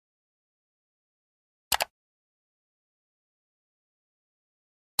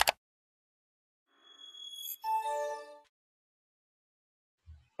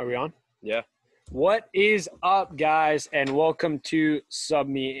Are we on? Yeah. What is up, guys, and welcome to Sub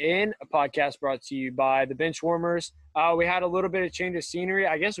Me In, a podcast brought to you by the Benchwarmers. We had a little bit of change of scenery.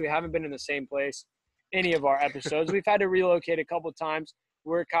 I guess we haven't been in the same place any of our episodes. We've had to relocate a couple of times.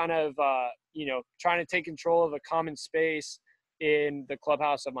 We're kind of, trying to take control of a common space in the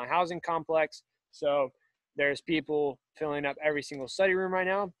clubhouse of my housing complex. So there's people filling up every single study room right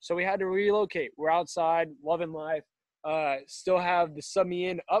now. So we had to relocate. We're outside, loving life. Still have the Sub Me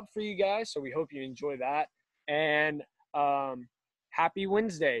In up for you guys, so we hope you enjoy that. And happy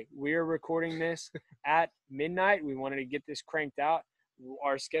Wednesday. We're recording this at midnight. We wanted to get this cranked out.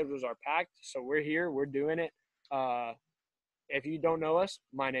 Our schedules are packed, so we're here. We're doing it. If you don't know us,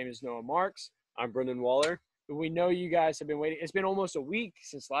 my name is Noah Marks. I'm Brendan Waller. We know you guys have been waiting. It's been almost a week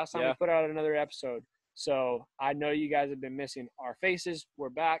since last time we put out another episode. So I know you guys have been missing our faces. We're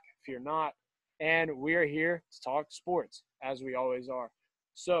back. Fear not. And we are here to talk sports, as we always are.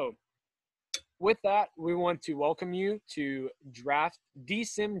 So with that, we want to welcome you to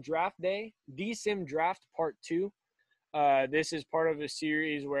DSIM Draft Day, DSIM Draft Part 2. This is part of a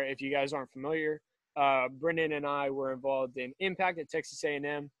series where, if you guys aren't familiar, Brendan and I were involved in Impact at Texas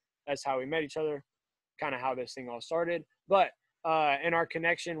A&M. That's how we met each other, kind of how this thing all started. But in our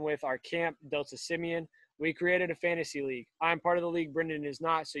connection with our camp, Delta Simeon, we created a fantasy league. I'm part of the league. Brendan is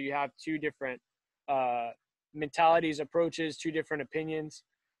not, so you have two different mentalities, approaches, two different opinions.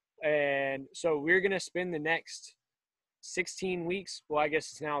 And so we're going to spend the next 16 weeks. Well, I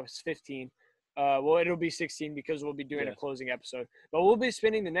guess it's 15. It'll be 16 because we'll be doing a closing episode. But we'll be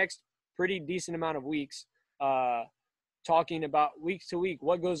spending the next pretty decent amount of weeks talking about week to week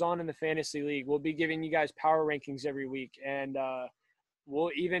what goes on in the fantasy league. We'll be giving you guys power rankings every week. And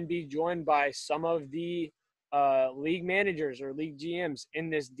we'll even be joined by some of the league managers or league GMs in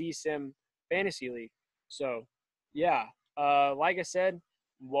this DSIM fantasy league. So, like I said,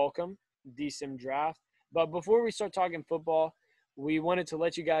 welcome, DSIM Draft. But before we start talking football, we wanted to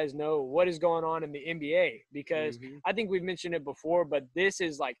let you guys know what is going on in the NBA because I think we've mentioned it before, but this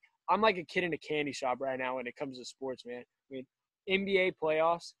is like – I'm like a kid in a candy shop right now when it comes to sports, man. I mean, NBA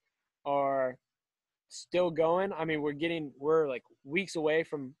playoffs are still going. I mean, we're like weeks away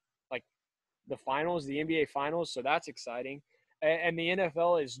from like the finals, the NBA finals, so that's exciting. And the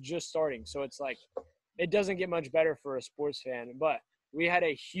NFL is just starting, so it's like it doesn't get much better for a sports fan. But we had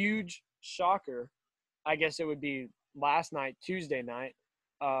a huge shocker, I guess it would be last night, Tuesday night,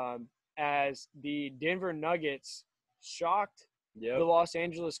 as the Denver Nuggets shocked the Los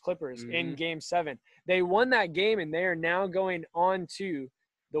Angeles Clippers in Game 7. They won that game, and they are now going on to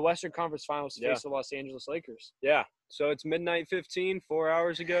the Western Conference Finals to face the Los Angeles Lakers. Yeah, so it's midnight 15, 4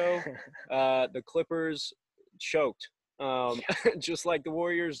 hours ago. The Clippers choked. Just like the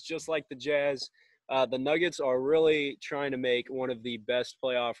Warriors, just like the Jazz. The Nuggets are really trying to make one of the best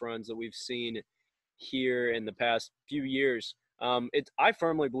playoff runs that we've seen here in the past few years. I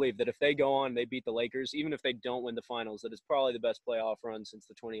firmly believe that if they go on, they beat the Lakers, even if they don't win the finals, that it's probably the best playoff run since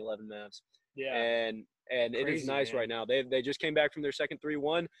the 2011 Mavs. Yeah, and it is nice, man. Right now. They just came back from their second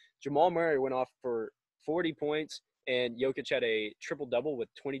 3-1. Jamal Murray went off for 40 points, and Jokic had a triple-double with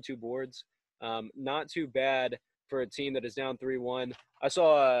 22 boards. Not too bad for a team that is down 3-1. I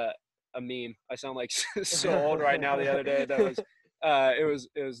saw a meme. I sound like so old right now. The other day, that was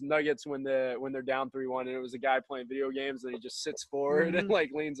it was Nuggets when they're down 3-1, and it was a guy playing video games, and he just sits forward and like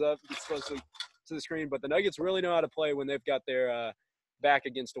leans up, gets close to the screen. But the Nuggets really know how to play when they've got their back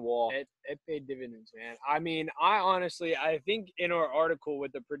against a wall. It paid dividends, man. I mean, I think in our article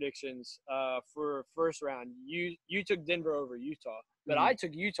with the predictions for first round, you took Denver over Utah, but I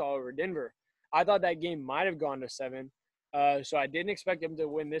took Utah over Denver. I thought that game might have gone to 7, so I didn't expect them to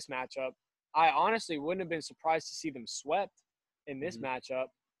win this matchup. I honestly wouldn't have been surprised to see them swept in this matchup.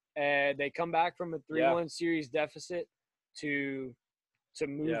 And they come back from a 3-1 series deficit to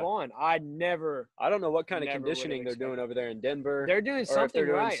move on. I don't know what kind of conditioning they're doing over there in Denver. They're doing something or if they're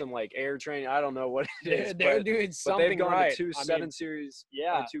doing right. some like air training. I don't know what it is. They're doing something right. But they've gone to 2 7 series.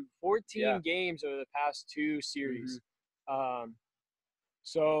 Yeah, 14 games over the past 2 series.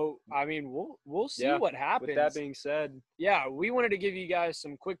 So, I mean, we'll see what happens. With that being said. Yeah, we wanted to give you guys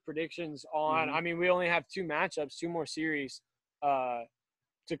some quick predictions on I mean, we only have 2 matchups, 2 more series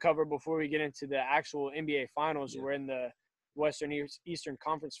to cover before we get into the actual NBA Finals. We're in the Western Eastern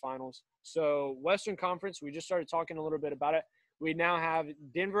Conference Finals. So, Western Conference, we just started talking a little bit about it. We now have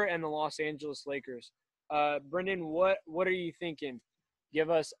Denver and the Los Angeles Lakers. Brendan, what are you thinking?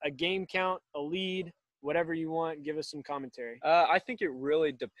 Give us a game count, a lead, whatever you want. Give us some commentary. I think it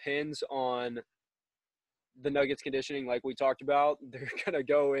really depends on the Nuggets conditioning, like we talked about. They're going to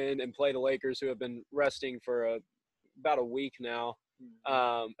go in and play the Lakers, who have been resting for about a week now.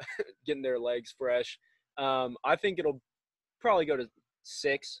 getting their legs fresh. I think it'll probably go to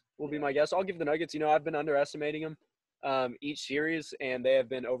 6 will be my guess. I'll give the Nuggets. I've been underestimating them each series, and they have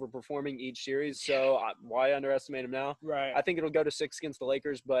been overperforming each series. So why underestimate them now? Right. I think it'll go to 6 against the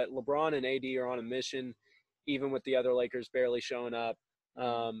Lakers, but LeBron and AD are on a mission, even with the other Lakers barely showing up.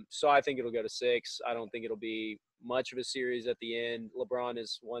 So I think it'll go to 6. I don't think it'll be much of a series at the end. LeBron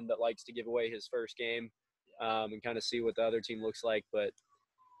is one that likes to give away his first game and kind of see what the other team looks like. But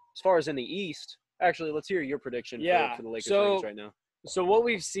as far as in the East, actually, let's hear your prediction for the Lakers right now. So what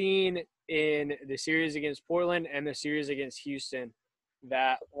we've seen in the series against Portland and the series against Houston,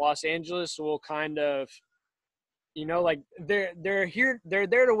 that Los Angeles will kind of, they're there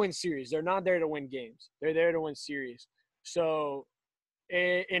to win series. They're not there to win games. They're there to win series. So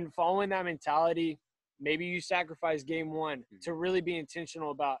in following that mentality, maybe you sacrifice game 1 to really be intentional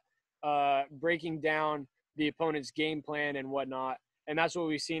about breaking down the opponent's game plan and whatnot. And that's what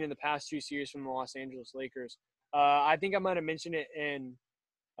we've seen in the past 2 series from the Los Angeles Lakers. I think I might have mentioned it in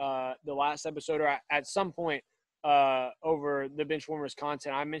the last episode or at some point over the Benchwarmers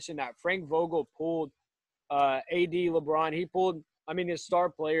content. I mentioned that Frank Vogel pulled AD, LeBron. He pulled, his star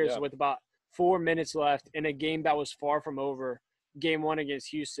players with about 4 minutes left in a game that was far from over, game 1 against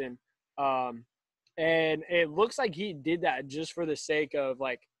Houston. And it looks like he did that just for the sake of,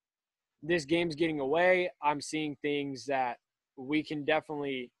 this game's getting away. I'm seeing things that we can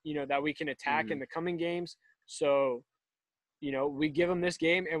definitely, that we can attack in the coming games. So, we give them this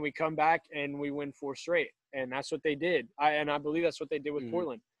game and we come back and we win 4 straight. And that's what they did. I believe that's what they did with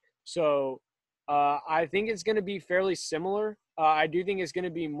Portland. So I think it's going to be fairly similar. I do think it's going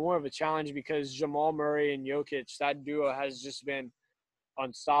to be more of a challenge because Jamal Murray and Jokic, that duo has just been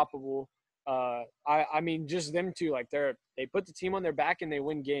unstoppable. Just them two, they put the team on their back and they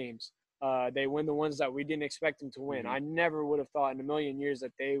win games. They win the ones that we didn't expect them to win. I never would have thought in a million years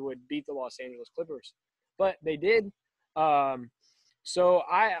that they would beat the Los Angeles Clippers, but they did. So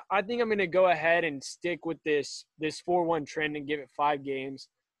I think I'm going to go ahead and stick with this 4-1 trend and give it 5 games.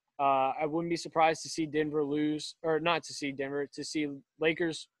 I wouldn't be surprised to see Denver lose, or not to see Denver, to see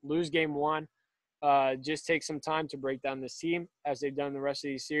Lakers lose game 1. Just take some time to break down this team as they've done the rest of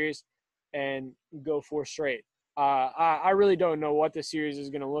these series and go 4 straight. I really don't know what the series is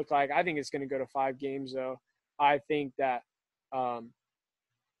going to look like. I think it's going to go to 5 games, though. I think that,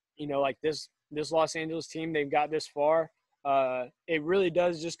 this Los Angeles team, they've got this far. It really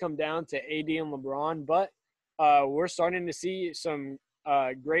does just come down to AD and LeBron, but we're starting to see some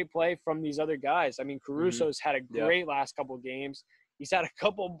great play from these other guys. Caruso's had a great last couple of games. He's had a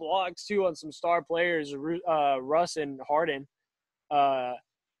couple blocks, too, on some star players, Russ and Harden.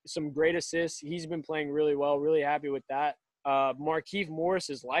 Some great assists. He's been playing really well, really happy with that. Markieff Morris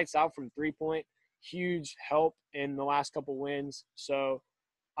is lights out from 3-point. Huge help in the last couple wins. So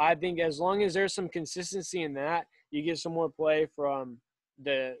I think as long as there's some consistency in that, you get some more play from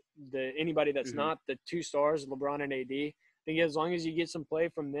the anybody that's not the 2 stars, LeBron and AD. I think as long as you get some play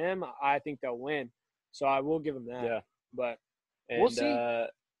from them, I think they'll win. So I will give them that. Yeah. But we'll see.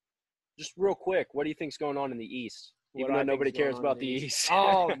 Just real quick, what do you think's going on in the East? Even though nobody cares about the East.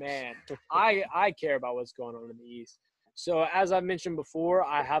 Oh, man. I care about what's going on in the East. So as I mentioned before,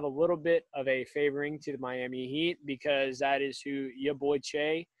 I have a little bit of a favoring to the Miami Heat because that is who your boy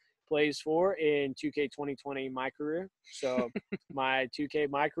Che plays for in 2K 2020 my career. So my 2K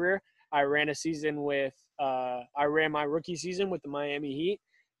my career, I ran my rookie season with the Miami Heat,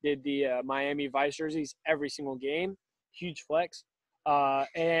 did the Miami Vice jerseys every single game. Huge flex.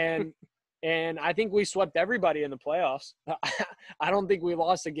 And I think we swept everybody in the playoffs. I don't think we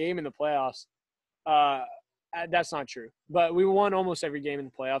lost a game in the playoffs. That's not true. But we won almost every game in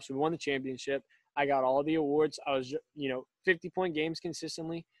the playoffs. We won the championship. I got all the awards. I was, 50-point games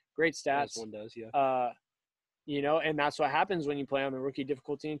consistently. Great stats. As one does, yeah. And that's what happens when you play on the rookie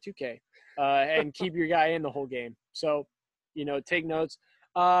difficulty in 2K and keep your guy in the whole game. So, take notes.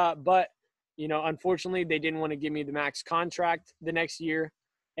 But, unfortunately, they didn't want to give me the max contract the next year.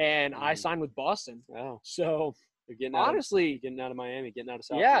 And I signed with Boston. Wow. So, you're getting out of Miami, getting out of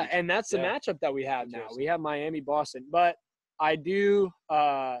South Beach. And that's the matchup that we have now. We have Miami-Boston. But I do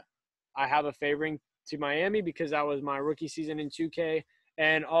I have a favoring to Miami because that was my rookie season in 2K.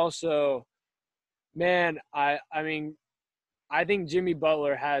 And also, man, I think Jimmy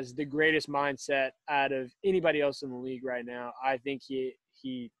Butler has the greatest mindset out of anybody else in the league right now. I think he's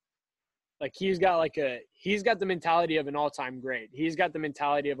got the mentality of an all-time great. He's got the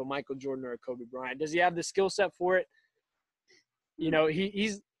mentality of a Michael Jordan or a Kobe Bryant. Does he have the skill set for it?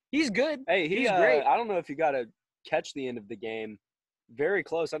 He's good. Hey, he's great. I don't know if you got to catch the end of the game. Very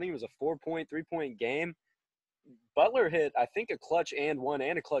close. I think it was a 3-point game. Butler hit, I think, a clutch and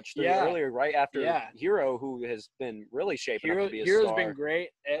a clutch three earlier, right after Hero, who has been really shaping up to be a Hero's star. Been great.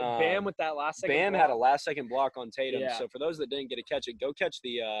 Bam with that last second Bam block. had a last-second block on Tatum. So for those that didn't get to catch it, go catch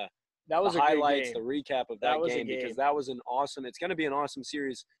the that was the highlights, the recap of that game, because that was an awesome – it's going to be an awesome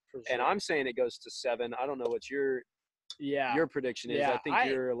series. Sure. And I'm saying it goes to 7. I don't know what your prediction is. I think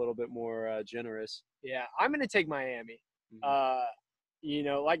you're a little bit more generous. Yeah, I'm going to take Miami.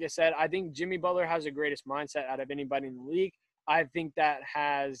 Mm-hmm. Like I said, I think Jimmy Butler has the greatest mindset out of anybody in the league. I think that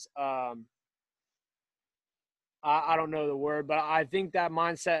has I don't know the word, but I think that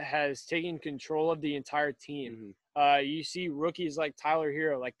mindset has taken control of the entire team. Mm-hmm. You see rookies like Tyler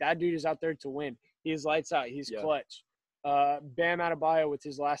Hero, like that dude is out there to win. He's lights out. He's clutch. Bam Adebayo with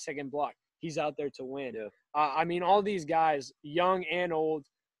his last second block. He's out there to win. Yeah. I mean, all these guys, young and old,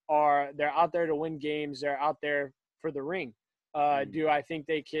 they're out there to win games. They're out there for the ring. Do I think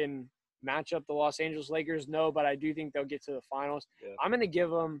they can match up the Los Angeles Lakers? No, but I do think they'll get to the finals. Yeah. I'm going to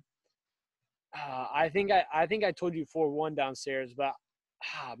give them I think I told you 4-1 downstairs, but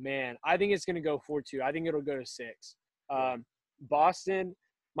man, I think it's going to go 4-2. I think it'll go to 6. Boston,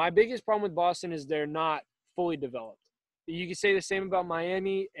 my biggest problem with Boston is they're not fully developed. You can say the same about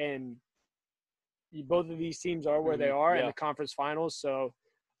Miami, and both of these teams are where they are in the conference finals. So,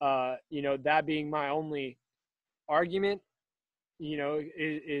 that being my only argument,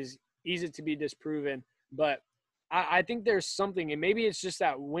 is easy to be disproven. But I think there's something, and maybe it's just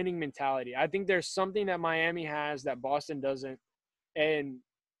that winning mentality. I think there's something that Miami has that Boston doesn't, and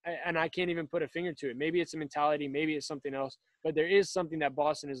I can't even put a finger to it. Maybe it's a mentality, maybe it's something else, but there is something that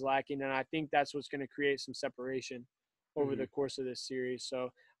Boston is lacking, and I think that's what's going to create some separation over the course of this series. So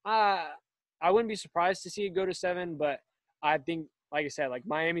I wouldn't be surprised to see it go to 7, but I think, like I said, like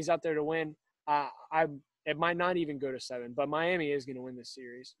Miami's out there to win. It might not even go to 7, but Miami is going to win this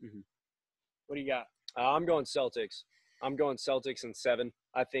series. Mm-hmm. What do you got? I'm going Celtics. I'm going Celtics in 7.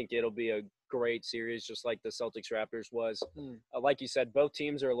 I think it'll be a great series, just like the Celtics-Raptors was. Like you said, both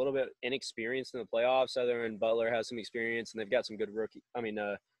teams are a little bit inexperienced in the playoffs. Other than Butler has some experience, and they've got some good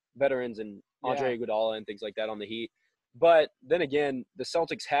veterans and Andre Iguodala and things like that on the Heat. But then again, the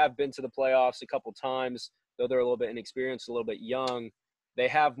Celtics have been to the playoffs a couple times, though they're a little bit inexperienced, a little bit young. They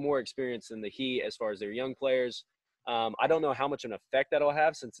have more experience than the Heat as far as their young players. I don't know how much an effect that'll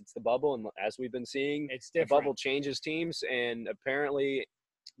have since it's the bubble, and as we've been seeing, the bubble changes teams, and apparently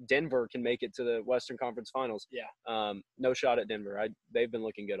Denver can make it to the Western Conference Finals. Yeah. No shot at Denver. They've been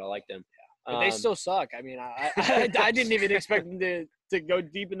looking good. I like them. But they still suck. I mean, I didn't even expect them to go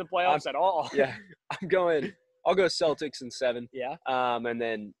deep in the playoffs at all. Yeah. I'll go Celtics in 7. Yeah. And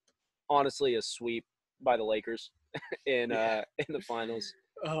then honestly a sweep by the Lakers in the finals.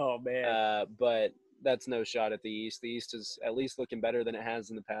 Oh man. But that's no shot at the East. The East is at least looking better than it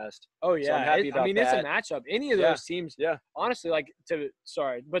has in the past. Oh yeah, so I'm happy about that. It's a matchup. Any of those teams, honestly,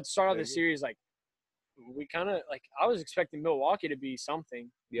 but start off the series, like we kind of I was expecting Milwaukee to be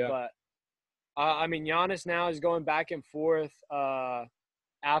something. Yeah. But I mean, Giannis now is going back and forth.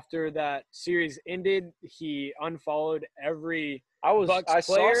 After that series ended, he unfollowed every Bucks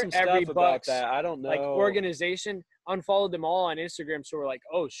player, saw some every stuff Bucks about that. I don't know. Organization. Unfollowed them all on Instagram, so we're like,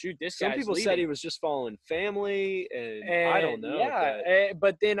 oh shoot, this guy's leaving. Some people said he was just following family, and I don't know. Yeah,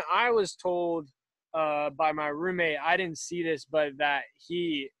 but then I was told by my roommate, I didn't see this, but that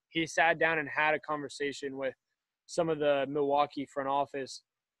he sat down and had a conversation with some of the Milwaukee front office,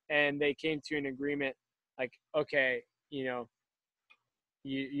 and they came to an agreement, like, okay,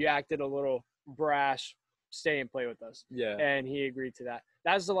 you acted a little brash, stay and play with us. Yeah. And he agreed to that.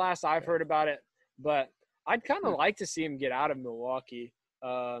 That's the last I've heard about it, but I'd kind of like to see him get out of Milwaukee.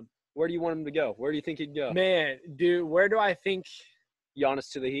 Where do you want him to go? Where do you think he'd go? Man, dude, where do I think –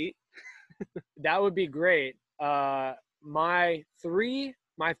 Giannis to the Heat? That would be great. My three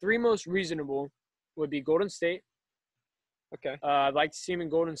most reasonable would be Golden State. Okay. I'd like to see him in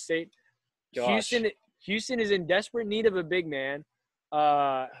Golden State. Gosh. Houston is in desperate need of a big man.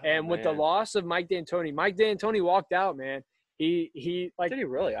 With the loss of Mike D'Antoni walked out, man. He did he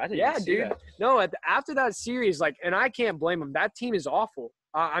really? I didn't see dude. That. No, after that series, and I can't blame him. That team is awful.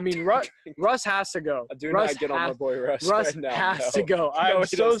 I mean, Russ has to go. I do not get on my boy Russ. Russ right now. has to go. I'm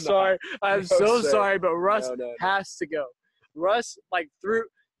so sorry. I'm so sorry, but Russ has to go. Russ, through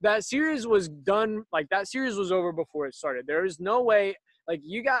that series was done. That series was over before it started. There is no way. I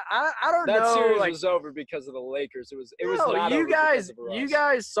don't know. That series was over because of the Lakers. It was not over because of Russ. You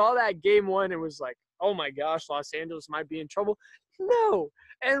guys saw that game 1 and was like, oh my gosh, Los Angeles might be in trouble. No.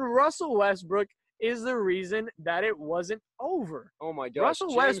 And Russell Westbrook is the reason that it wasn't over. Oh my gosh.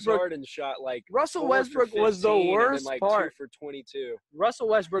 James Harden shot Russell Westbrook was the worst part. 2 for 22. Russell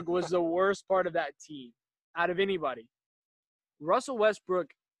Westbrook was the worst part of that team. out of anybody. Russell Westbrook,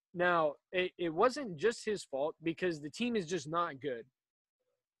 now, it wasn't just his fault because the team is just not good.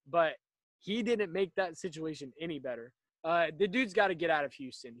 But he didn't make that situation any better. The dude's got to get out of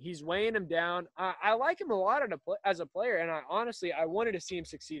Houston. He's weighing him down. I like him a lot as a player, and I wanted to see him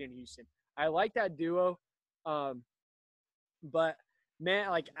succeed in Houston. I like that duo. But, man,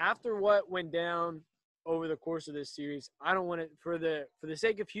 like, after what went down over the course of this series, I don't want to, for the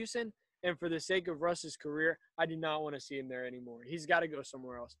sake of Houston and for the sake of Russ's career, I do not want to see him there anymore. He's got to go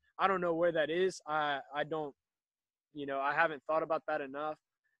somewhere else. I don't know where that is. I don't, I haven't thought about that enough,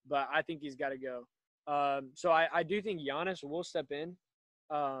 but I think he's got to go. So I do think Giannis will step in.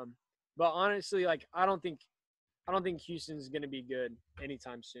 But honestly, like, I don't think Houston's going to be good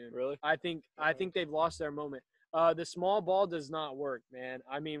anytime soon. Really? I think they've lost their moment. The small ball does not work, man.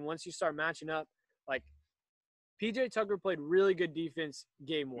 I mean, once you start matching up, like, P.J. Tucker played really good defense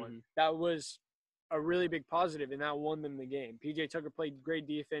game one. Mm-hmm. That was a really big positive, and that won them the game. P.J. Tucker played great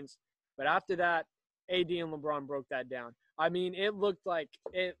defense, but after that, AD and LeBron broke that down. I mean, it looked like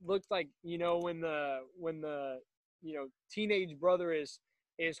when the teenage brother is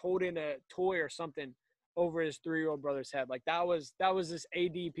holding a toy or something over his 3-year-old brother's head. Like, that was this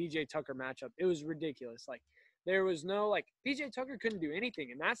AD PJ Tucker matchup. It was ridiculous. Like, there was no, like, PJ Tucker couldn't do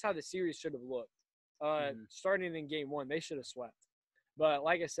anything, and that's how the series should have looked. Starting in game one, they should have swept. But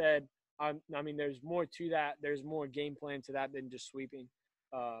like I said, I mean, there's more to that. There's more game plan to that than just sweeping.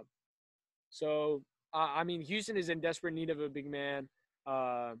 So I mean, Houston is in desperate need of a big man.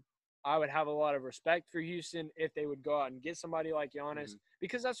 I would have a lot of respect for Houston if they would go out and get somebody like Giannis,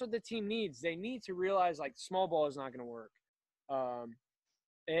 because that's what the team needs. They need to realize, like, small ball is not going to work,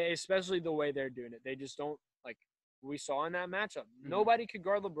 especially the way they're doing it. They just don't, like we saw in that matchup. Nobody could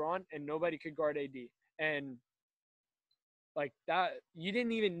guard LeBron and nobody could guard AD. And, like, that, you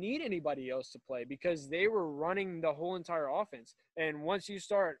didn't even need anybody else to play because they were running the whole entire offense. And once you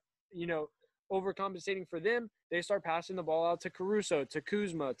start, overcompensating for them, they start passing the ball out to Caruso, to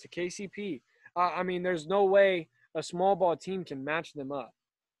Kuzma, to KCP. I mean, there's no way a small ball team can match them up.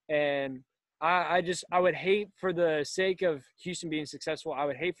 And I would hate, for the sake of Houston being successful, I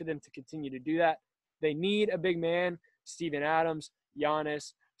would hate for them to continue to do that. They need a big man, Steven Adams,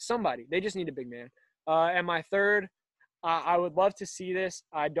 Giannis, somebody. They just need a big man. And my third, I would love to see this.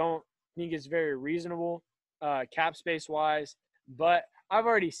 I don't think it's very reasonable cap space-wise, but I've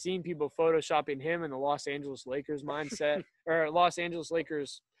already seen people photoshopping him in the Los Angeles Lakers mindset, or Los Angeles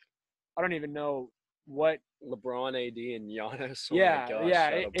Lakers. I don't even know what. LeBron, AD, and Giannis. Oh my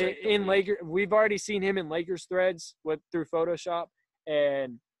gosh, in Lakers, we've already seen him in Lakers threads through Photoshop,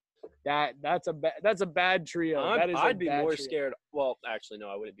 and that's a bad trio. I'd be more scared. Well, actually, no,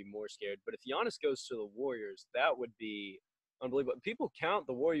 I wouldn't be more scared. But if Giannis goes to the Warriors, that would be unbelievable. People count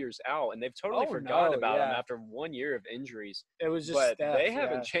the Warriors out, and they've totally forgotten about them after 1 year of injuries. It was just but they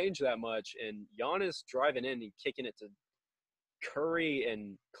haven't changed that much. And Giannis driving in and kicking it to Curry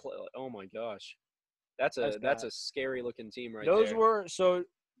and oh my gosh, that's a scary looking team right there. Those were so.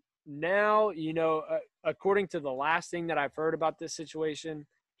 Now, according to the last thing that I've heard about this situation,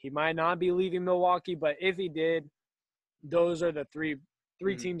 he might not be leaving Milwaukee, but if he did, those are the three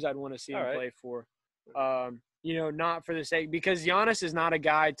teams I'd want to see him play for. Not for the sake, because Giannis is not a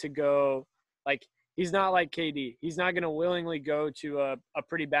guy to go, like, he's not like KD. He's not going to willingly go to a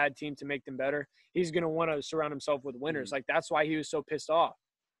pretty bad team to make them better. He's going to want to surround himself with winners. Like, that's why he was so pissed off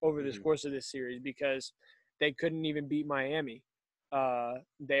over this course of this series, because they couldn't even beat Miami.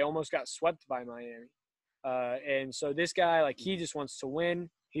 They almost got swept by Miami. And so this guy, like, he just wants to win.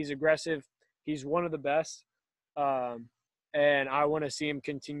 He's aggressive. He's one of the best. And I want to see him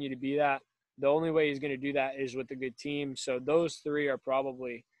continue to be that. The only way he's going to do that is with a good team. So those three are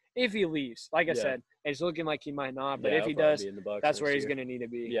probably, if he leaves, like I said, it's looking like he might not, but if he does, that's where he's going to need to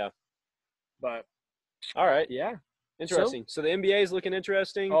be. Yeah. But all right. Yeah. Interesting. So the NBA is looking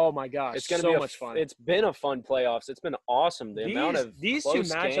interesting. Oh my gosh, it's going to be much fun. It's been a fun playoffs. It's been awesome. These two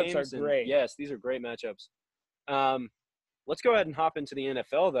matchups are great. Yes, these are great matchups. Let's go ahead and hop into the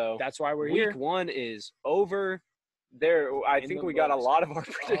NFL though. That's why we're here. Week 1 is over. I think we got a lot of our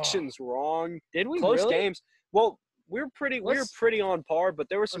predictions wrong. Did we? Close really? games. Well, we were pretty on par, but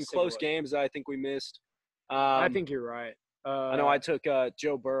there were some close games that I think we missed. I think you're right. I know I took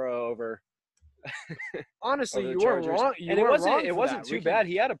Joe Burrow over. Honestly, you weren't wrong. It wasn't too bad.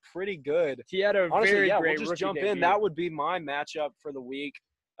 He had a pretty good. He had a very great. We'll just jump in. That would be my matchup for the week.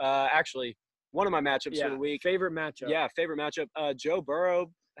 Actually, one of my matchups for the week. Favorite matchup. Yeah, favorite matchup. Joe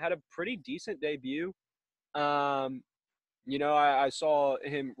Burrow had a pretty decent debut. I saw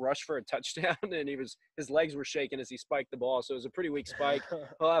him rush for a touchdown, and his legs were shaking as he spiked the ball. So it was a pretty weak spike.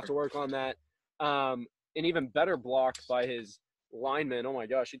 He'll have to work on that. an even better block by his lineman. Oh my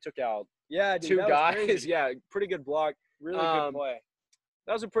gosh, he took out dude, two that was guys. crazy. Yeah, pretty good block. Really good play.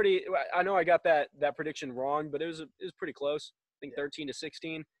 That was I know I got that prediction wrong, but it was pretty close. I think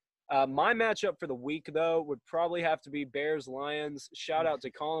 13-16. My matchup for the week, though, would probably have to be Bears-Lions. Shout out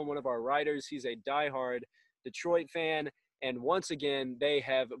to Colin, one of our writers. He's a diehard Detroit fan. And once again, they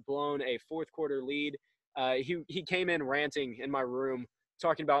have blown a fourth quarter lead. He came in ranting in my room,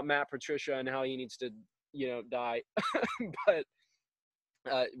 talking about Matt Patricia and how he needs to, die. But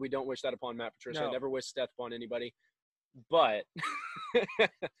we don't wish that upon Matt Patricia. No. I never wish death upon anybody. But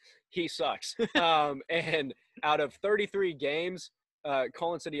he sucks. And out of 33 games,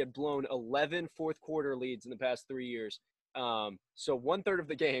 Colin said he had blown 11 fourth quarter leads in the past 3 years. So 1/3 of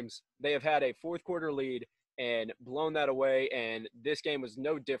the games, they have had a fourth quarter lead and blown that away. And this game was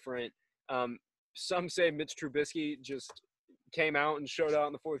no different. Some say Mitch Trubisky just came out and showed out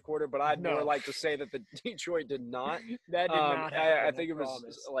in the fourth quarter, but I'd more like to say that the Detroit did not. That did not happen. I think it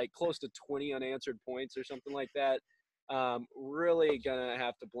was like close to 20 unanswered points or something like that. Really gonna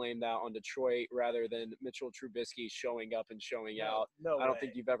have to blame that on Detroit rather than Mitchell Trubisky showing up and showing out. No I don't way.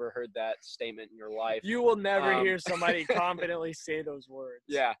 think you've ever heard that statement in your life. You will never hear somebody confidently say those words.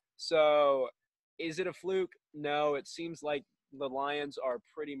 Yeah. So is it a fluke? No, it seems like the Lions are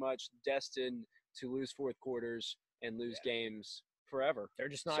pretty much destined to lose fourth quarters and lose games forever. They're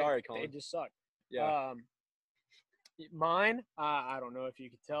just not. Sorry, Colin. They just suck. Yeah. Mine, I don't know if you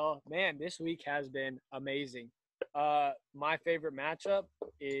could tell. Man, this week has been amazing. My favorite matchup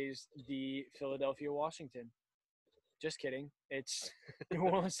is the Philadelphia-Washington. Just kidding. It's New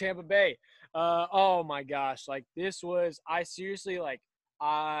Orleans-Tampa Bay. Oh my gosh. Like this was, I seriously, like,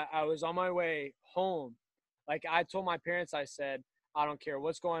 I was on my way home. Like I told my parents, I said, I don't care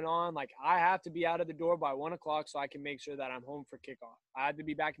what's going on. Like I have to be out of the door by 1 o'clock so I can make sure that I'm home for kickoff. I had to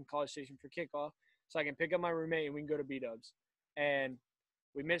be back in College Station for kickoff so I can pick up my roommate and we can go to B-Dubs. And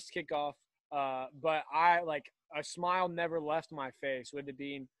we missed kickoff. But a smile never left my face with it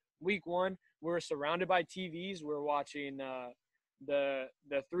being week 1. We were surrounded by TVs. We're watching the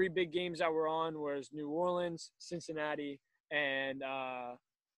 3 big games that were on was New Orleans, Cincinnati, and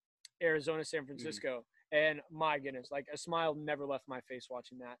Arizona, San Francisco. And my goodness, like a smile never left my face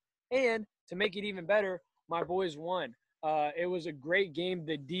watching that. And to make it even better, my boys won. It was a great game.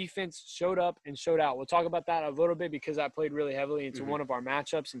 The defense showed up and showed out. We'll talk about that a little bit because I played really heavily into one of our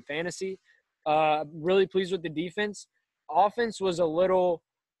matchups in fantasy. Really pleased with the defense. Offense was a little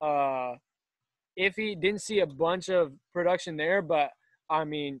iffy. Didn't see a bunch of production there, but I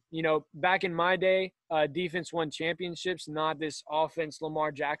mean, back in my day, defense won championships, not this offense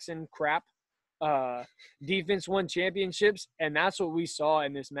Lamar Jackson crap. Defense won championships, and that's what we saw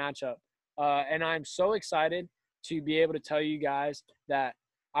in this matchup. And I'm so excited to be able to tell you guys that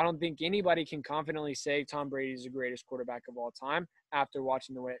I don't think anybody can confidently say Tom Brady is the greatest quarterback of all time after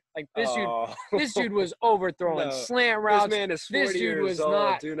watching the way. Like this dude was overthrowing slant routes. This man is 40 years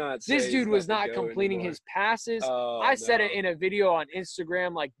old. This dude was not completing his passes. I said it in a video on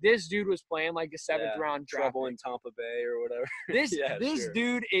Instagram. Like this dude was playing like a 7th round draft. Trouble in Tampa Bay or whatever. This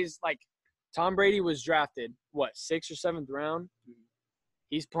dude is like Tom Brady was drafted 6th or 7th round.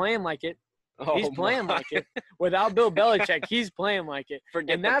 He's playing like it. He's playing like it. Without Bill Belichick, he's playing like it.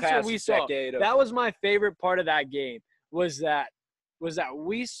 And that's what we saw. That was my favorite part of that game was that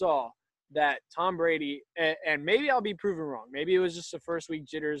we saw that Tom Brady, and maybe I'll be proven wrong. Maybe it was just the first week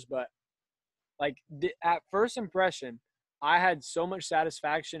jitters, but like at first impression, I had so much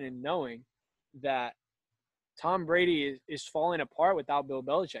satisfaction in knowing that Tom Brady is falling apart without Bill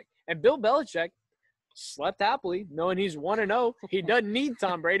Belichick. And Bill Belichick slept happily, knowing he's 1-0. He doesn't need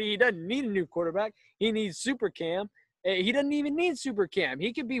Tom Brady. He doesn't need a new quarterback. He needs Super Cam. He doesn't even need Super Cam.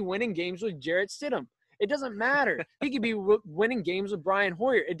 He could be winning games with Jarrett Stidham. It doesn't matter. He could be winning games with Brian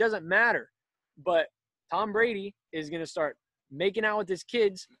Hoyer. It doesn't matter. But Tom Brady is going to start making out with his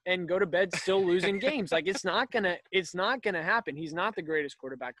kids and go to bed still losing games. Like it's not gonna happen. He's not the greatest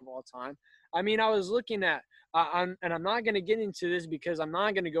quarterback of all time. I mean, I was looking at and I'm not going to get into this because I'm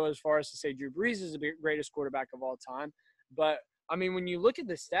not going to go as far as to say Drew Brees is the greatest quarterback of all time. But, I mean, when you look at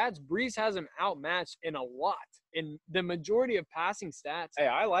the stats, Brees has him outmatched in a lot. In the majority of passing stats. Hey,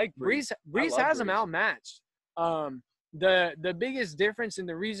 I like Brees. Brees has him outmatched. The biggest difference and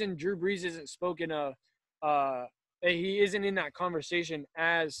the reason Drew Brees isn't spoken of, he isn't in that conversation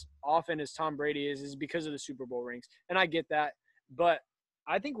as often as Tom Brady is because of the Super Bowl rings. And I get that. But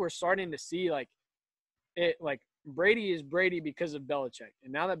I think we're starting to see, Brady is Brady because of Belichick.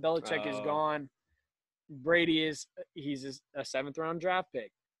 And now that Belichick is gone, he's a 7th round draft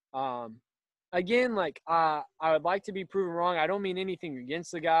pick. again, like I would like to be proven wrong. I don't mean anything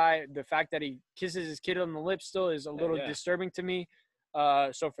against the guy. The fact that he kisses his kid on the lips still is a little disturbing to me.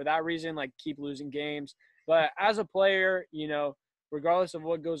 So for that reason, like, keep losing games. But as a player, you know, regardless of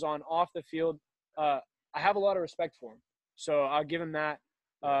what goes on off the field, I have a lot of respect for him. So I'll give him that.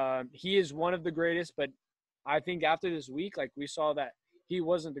 He is one of the greatest, but I think after this week, like, we saw that he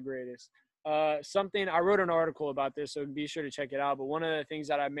wasn't the greatest. Something I wrote an article about this, so be sure to check it out. But one of the things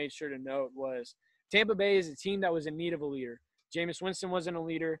that I made sure to note was Tampa Bay is a team that was in need of a leader. Jameis Winston wasn't a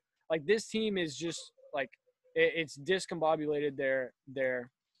leader. Like, this team is just like it's discombobulated.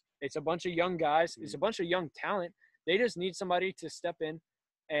 It's a bunch of young guys. It's a bunch of young talent. They just need somebody to step in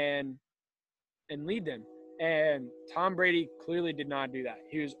and lead them. And Tom Brady clearly did not do that.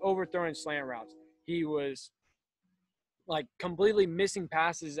 He was overthrowing slant routes. He was like completely missing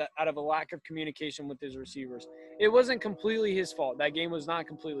passes out of a lack of communication with his receivers. It wasn't completely his fault. That game was not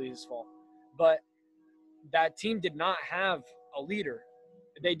completely his fault. But that team did not have a leader.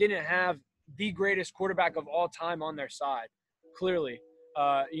 They didn't have the greatest quarterback of all time on their side, clearly.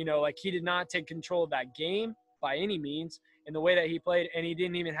 You know, like, he did not take control of that game by any means in the way that he played, and he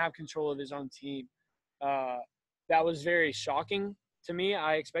didn't even have control of his own team. That was very shocking to me.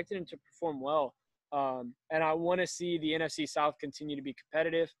 I expected him to perform well. And I want to see the NFC South continue to be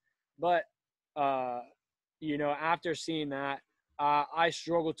competitive. But, you know, after seeing that, I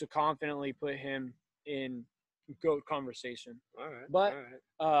struggle to confidently put him in GOAT conversation. All right.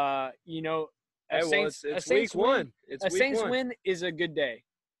 But, you know, it's week one. A Saints win is a good day.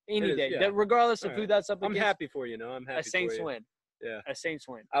 Any day. Yeah. Regardless of who that's up against. I'm happy for you, I'm happy a Saints for you. win. Yeah. A Saints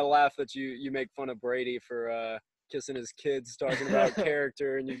win. I laugh that you make fun of Brady for kissing his kids, talking about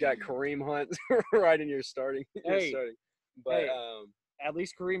character, and you've got Kareem Hunt right in your starting. But at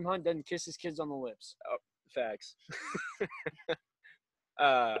least Kareem Hunt doesn't kiss his kids on the lips. Oh, facts.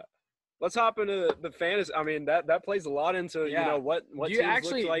 Let's hop into the fantasy. I mean, that plays a lot into you know what do you teams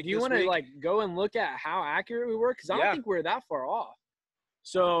actually look like. Do you want to like go and look at how accurate we were? Because I don't think we're that far off.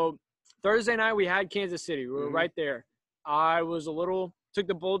 So Thursday night we had Kansas City. We were right there. I was took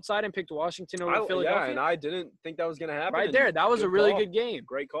the bold side and picked Washington over Philadelphia. Yeah, and I didn't think that was going to happen. Right there. That was a really good game.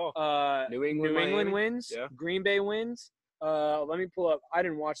 Great call. New England wins. Yeah. Green Bay wins. Let me pull up. I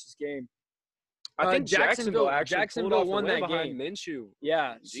didn't watch this game. I think Jacksonville won that game. Minshew.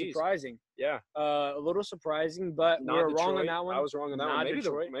 Yeah, surprising. Yeah. A little surprising, but we were wrong on that one. I was wrong on that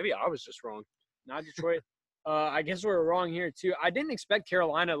one. Maybe I was just wrong. Not Detroit. I guess we were wrong here, too. I didn't expect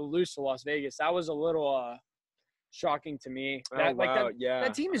Carolina to lose to Las Vegas. That was a little shocking to me.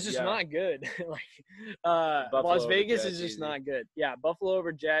 That team is just not good. Las Vegas is just not good. Yeah, Buffalo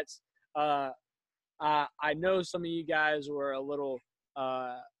over Jets. I know some of you guys were a little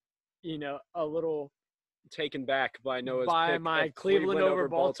taken back by Noah's by pick my Cleveland over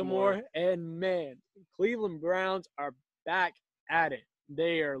Baltimore. And man, Cleveland Browns are back at it.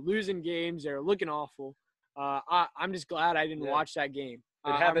 They are losing games. They're looking awful. I'm just glad I didn't watch that game.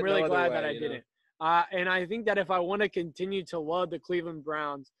 I'm really glad that I didn't. And I think that if I want to continue to love the Cleveland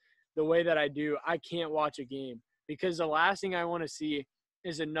Browns the way that I do, I can't watch a game, because the last thing I want to see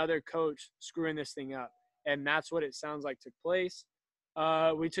is another coach screwing this thing up. And that's what it sounds like took place.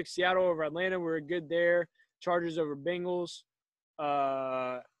 We took Seattle over Atlanta. We were good there. Chargers over Bengals.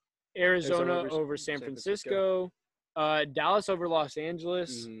 Arizona over San Francisco. Dallas over Los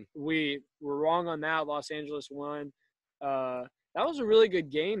Angeles. We were wrong on that. Los Angeles won. That was a really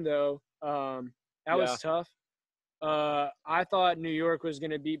good game, though. That was tough. I thought New York was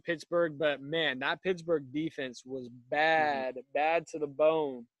going to beat Pittsburgh, but, man, that Pittsburgh defense was bad to the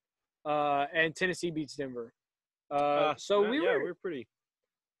bone. And Tennessee beats Denver. We were pretty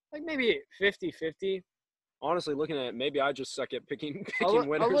 – like maybe 50-50. Honestly, looking at it, maybe I just suck at picking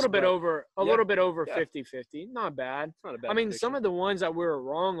winners. A little bit over 50-50. Not bad. It's not a bad I mean, prediction. some of the ones that we were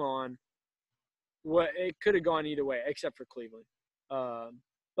wrong on, it could have gone either way, except for Cleveland.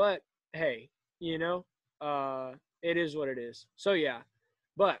 But, hey, you know, it is what it is. So, yeah.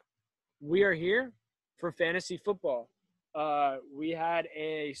 But we are here for fantasy football. We had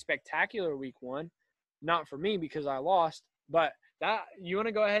a spectacular week 1. Not for me because I lost, but you want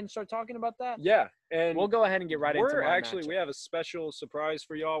to go ahead and start talking about that? Yeah, and we'll go ahead and get right into it. We have a special surprise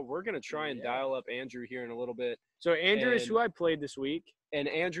for y'all. We're going to try and dial up Andrew here in a little bit. So Andrew is who I played this week. And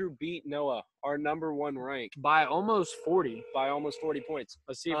Andrew beat Noah, our number 1 rank. By almost 40. By almost 40 points.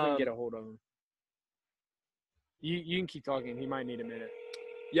 Let's see if we can get a hold of him. You can keep talking. He might need a minute.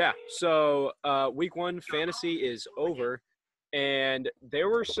 Yeah, so week 1 fantasy is over. And there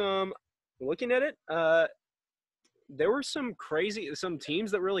were some – looking at it, there were some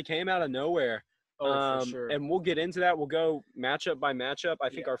teams that really came out of nowhere. Oh, for sure. And we'll get into that. We'll go matchup by matchup. I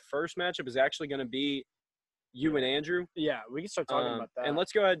think our first matchup is actually going to be you and Andrew. Yeah, we can start talking about that. And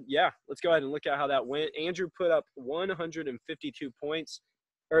let's go ahead. Yeah, let's go ahead and look at how that went. Andrew put up 152 points.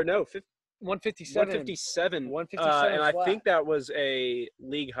 Or no, 157. 157. 157 and I flat. think that was a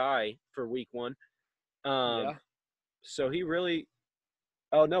league high for week 1. Yeah. So he really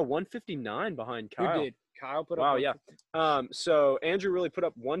 – oh, no, 159 behind Kyle. Who did? Kyle put up Wow, yeah. So Andrew really put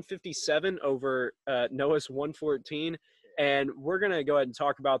up 157 over Noah's 114. And we're going to go ahead and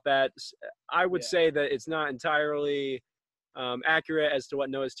talk about that. I would say that it's not entirely accurate as to what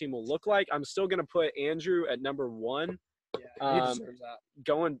Noah's team will look like. I'm still going to put Andrew at number 1. Yeah, he deserves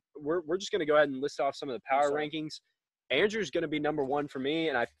that. We're just going to go ahead and list off some of the power rankings. Andrew's going to be number 1 for me,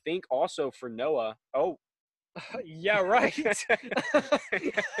 and I think also for Noah. Oh. Yeah, right.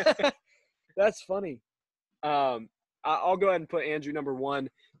 That's funny. I'll go ahead and put Andrew number 1.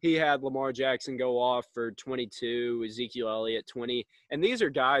 He had Lamar Jackson go off for 22, Ezekiel Elliott 20, and these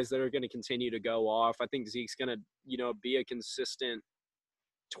are guys that are going to continue to go off. I think Zeke's going to, be a consistent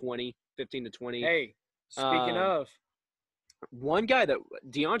 15 to 20. Hey, speaking of, one guy that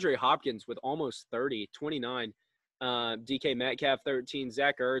DeAndre Hopkins with almost 30, 29, DK Metcalf 13,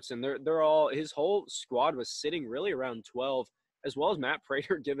 Zach Ertz, and they're all his whole squad was sitting really around 12, as well as Matt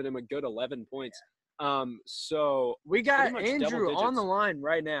Prater giving him a good 11 points. So we got Andrew on the line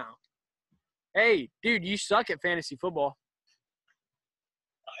right now. Hey, dude, you suck at fantasy football.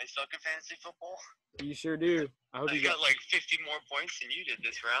 I suck at fantasy football? You sure do. I hope you got like 50 more points than you did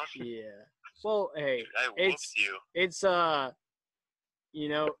this round. Yeah. Well, hey, I whooped you. It's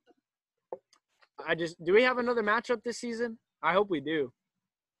do we have another matchup this season? I hope we do.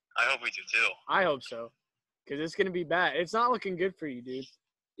 I hope we do too. I hope so. Because it's going to be bad. It's not looking good for you, dude.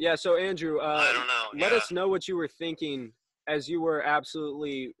 Yeah, so Andrew, I don't know. Let us know what you were thinking as you were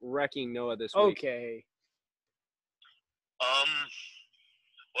absolutely wrecking Noah this week. Okay.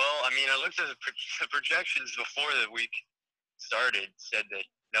 Well, I mean, I looked at the projections before the week started, said that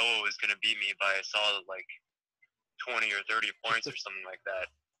Noah was going to beat me by a solid, 20 or 30 points or something like that.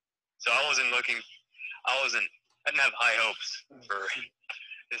 So I didn't have high hopes for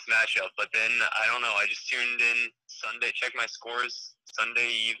this matchup. But then, I don't know, I just tuned in Sunday, checked my scores Sunday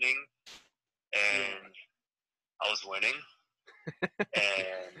evening, and I was winning.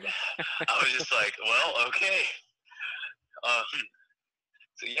 And I was just like, well, okay.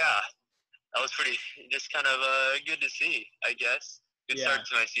 So, yeah, that was pretty just kind of good to see, I guess. Good start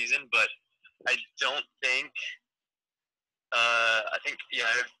to my season, but I don't think I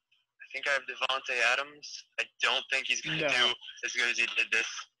think I have Devontae Adams. I don't think he's going to do as good as he did this.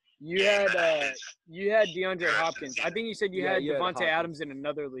 You had DeAndre Hopkins. I think you said you had Devontae Adams in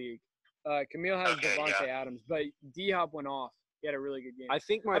another league. Camille has Devontae Adams, but D-Hop went off. He had a really good game. I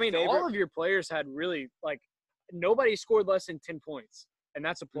think all of your players had really, nobody scored less than 10 points, and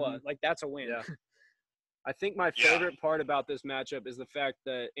that's a plus. Mm-hmm. That's a win. Yeah. I think my favorite part about this matchup is the fact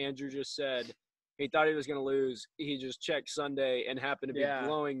that Andrew just said he thought he was going to lose. He just checked Sunday and happened to be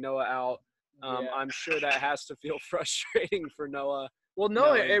blowing Noah out. I'm sure that has to feel frustrating for Noah. Well,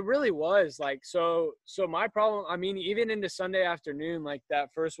 no, it really was. So my problem, I mean, even into Sunday afternoon, that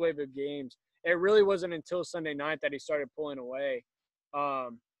first wave of games, it really wasn't until Sunday night that he started pulling away.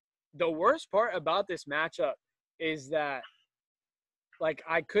 The worst part about this matchup is that,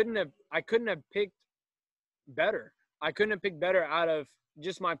 I couldn't have picked better. I couldn't have picked better out of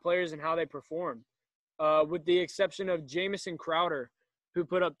just my players and how they performed. With the exception of Jamison Crowder, who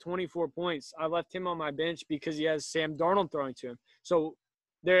put up 24 points. I left him on my bench because he has Sam Darnold throwing to him. So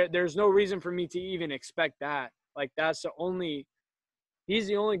there's no reason for me to even expect that. That's he's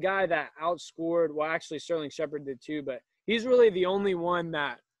the only guy that outscored. Well, actually, Sterling Shepard did too, but he's really the only one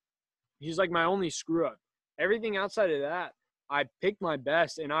he's my only screw up. Everything outside of that, I picked my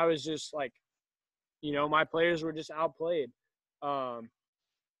best, and I was just my players were just outplayed.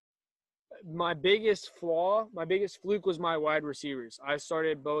 My biggest fluke was my wide receivers. I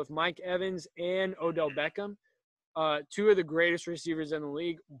started both Mike Evans and Odell Beckham, two of the greatest receivers in the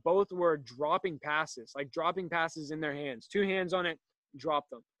league. Both were dropping passes in their hands. 2 hands on it, drop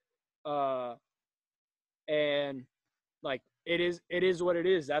them. And it is what it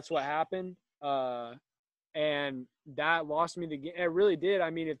is. That's what happened. And that lost me the game. It really did. I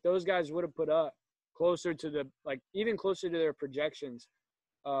mean, if those guys would have put up closer to even closer to their projections,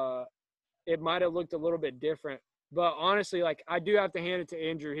 it might have looked a little bit different. But honestly, I do have to hand it to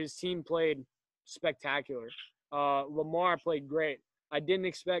Andrew. His team played spectacular. Lamar played great. I didn't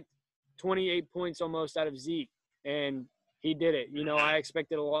expect 28 points almost out of Zeke, and he did it. I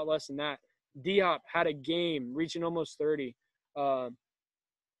expected a lot less than that. D-Hop had a game reaching almost 30.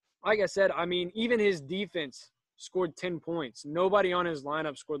 like I said, I mean, even his defense scored 10 points. Nobody on his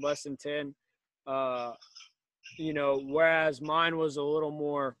lineup scored less than 10. Whereas mine was a little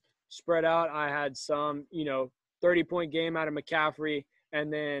more spread out. I had some, 30-point game out of McCaffrey,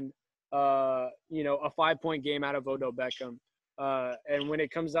 and then, a 5-point game out of Odell Beckham. And when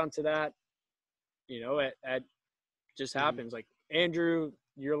it comes down to that, it just happens. Like, Andrew,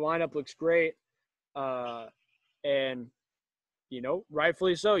 your lineup looks great. And,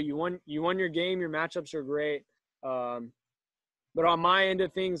 rightfully so. You won your game. Your matchups are great. But on my end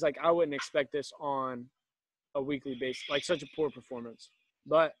of things, like, I wouldn't expect this on a weekly basis, like such a poor performance.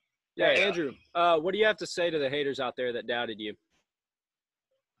 But yeah, hey, Andrew, what do you have to say to the haters out there that doubted you?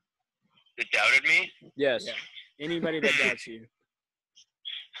 That doubted me? Yes. Yeah. Anybody that doubts you.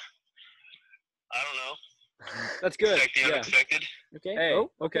 I don't know. That's good. Expect the unexpected. Okay. Hey, oh,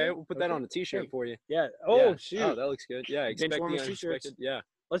 okay. We'll put that on a T-shirt for you. Yeah. Oh, yeah. shoot. Oh, that looks good. Yeah, expect the Benchwarmers unexpected. t-shirts. Yeah.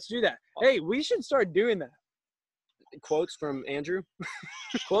 Let's do that. Hey, we should start doing that. Quotes from Andrew?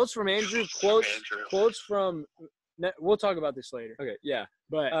 Quotes from Andrew. Quotes from – we'll talk about this later. Okay, yeah.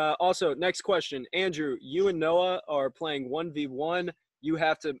 But also, next question. Andrew, you and Noah are playing 1v1. You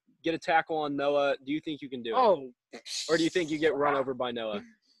have to get a tackle on Noah. Do you think you can do it? Oh. Or do you think you get run over by Noah?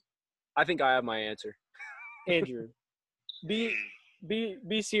 I think I have my answer. Andrew, be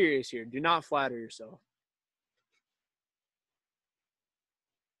serious here. Do not flatter yourself.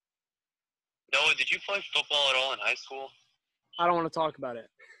 Noah, did you play football at all in high school? I don't want to talk about it.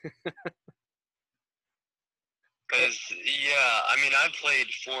 Because, yeah, I mean, I played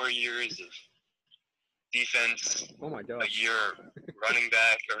 4 years of defense. Oh, my God. A year running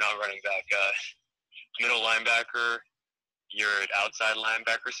back, or not running back, middle linebacker, year outside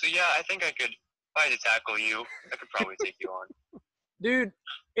linebacker. So, yeah, I think I could, if I had to tackle you, I could probably take you on. Dude,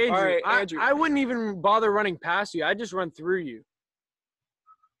 Andrew, all right, Andrew. I wouldn't even bother running past you. I'd just run through you.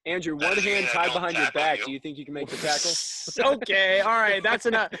 Andrew, one hand tied behind your back. Do you think you can make the tackle? Okay, all right. That's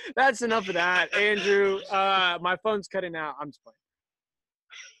enough. That's enough of that, Andrew. My phone's cutting out. I'm just playing.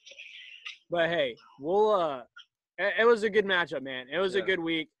 But hey, we'll. It was a good matchup, man. It was a good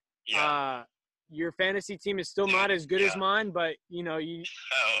week. Yeah. Your fantasy team is still not as good as mine, but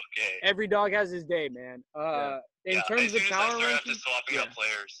every dog has his day, man. In terms of power rankings, after swapping out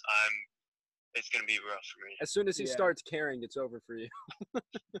players, it's gonna be rough for me. As soon as he starts carrying, it's over for you.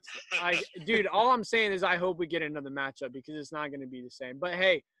 Dude, all I'm saying is I hope we get another matchup because it's not gonna be the same. But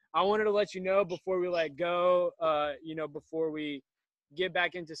hey, I wanted to let you know before we let go. Before we get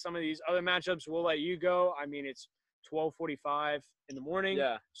back into some of these other matchups, we'll let you go. I mean, it's 12:45 in the morning.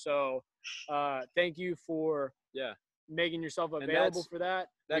 Yeah. So, thank you for making yourself available for that.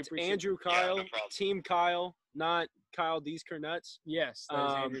 That's Andrew Kyle, no Team Kyle, not Kyle Deeskernuts. Yes, that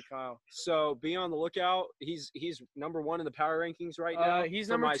is Andrew Kyle. So be on the lookout. He's number 1 in the power rankings right now. He's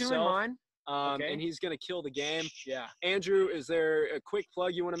number 2 in mine. And he's going to kill the game. Yeah. Andrew, is there a quick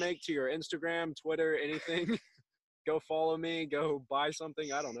plug you want to make to your Instagram, Twitter, anything? Go follow me. Go buy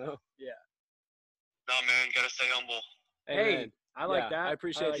something. I don't know. Yeah. No, man. Got to stay humble. Hey, I like that. I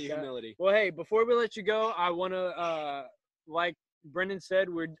appreciate the humility. Well, hey, before we let you go, I want to, like Brendan said,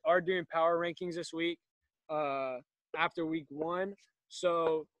 we are doing power rankings this week after week 1.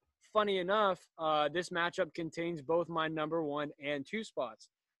 So, funny enough, this matchup contains both my number 1 and 2 spots.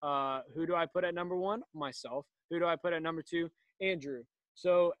 Who do I put at number 1? Myself. Who do I put at number 2? Andrew.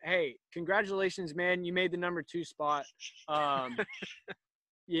 So, hey, congratulations, man. You made the number 2 spot. I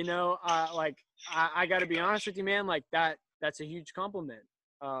got to be honest with you, man. Like, that's a huge compliment.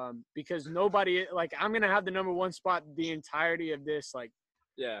 Because nobody – like, I'm going to have the number 1 spot the entirety of this. Like,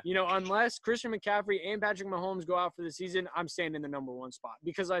 unless Christian McCaffrey and Patrick Mahomes go out for the season, I'm staying in the number 1 spot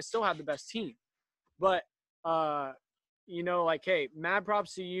because I still have the best team. But, hey, mad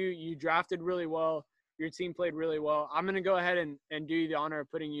props to you. You drafted really well. Your team played really well. I'm going to go ahead and do you the honor of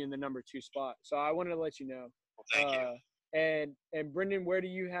putting you in the number 2 spot. So I wanted to let you know. Well, thank you. And Brendan, where do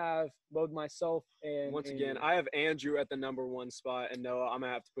you have both myself and once again, I have Andrew at the number 1 spot, and Noah, I'm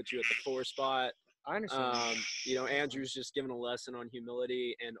gonna have to put you at the 4 spot. I understand. Andrew's just giving a lesson on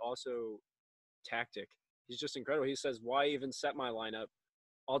humility and also tactic. He's just incredible. He says, "Why even set my lineup?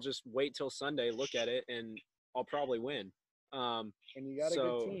 I'll just wait till Sunday, look at it, and I'll probably win." And you got a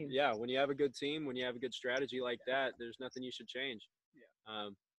good team. Yeah, when you have a good team, when you have a good strategy like that, there's nothing you should change. Yeah.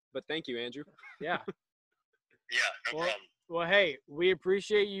 But thank you, Andrew. Yeah. Yeah, no problem. Well, hey, we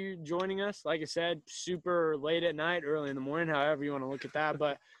appreciate you joining us. Like I said, super late at night, early in the morning, however you want to look at that.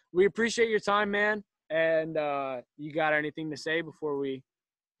 But we appreciate your time, man. And you got anything to say before we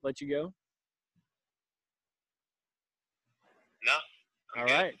let you go? No. All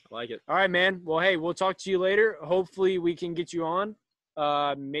right. I like it. All right, man. Well, hey, we'll talk to you later. Hopefully we can get you on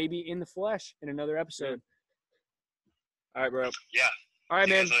maybe in the flesh in another episode. All right, bro. Yeah. All right,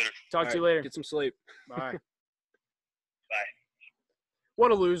 See you man. guys later. Talk to you later. Get some sleep. Bye. Bye.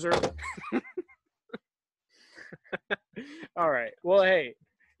 What a loser. All right. Well, hey,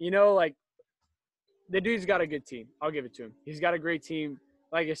 like the dude's got a good team. I'll give it to him. He's got a great team.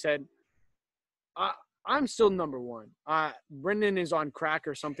 Like I said, I'm still number one. Brendan is on crack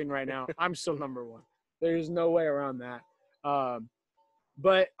or something right now. I'm still number one. There's no way around that.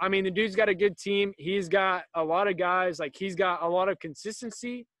 But, I mean, the dude's got a good team. He's got a lot of guys. Like, he's got a lot of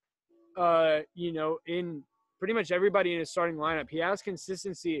consistency, in pretty much everybody in his starting lineup. He has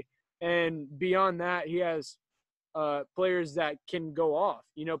consistency. And beyond that, he has players that can go off,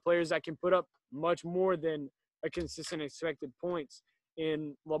 players that can put up much more than a consistent expected points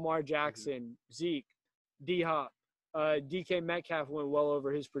in Lamar Jackson, Zeke, D-Hop. DK Metcalf went well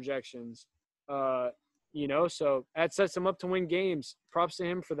over his projections. So that sets him up to win games. Props to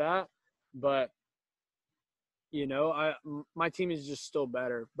him for that. But, my team is just still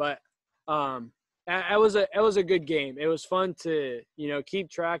better. But it was a good game. It was fun to, keep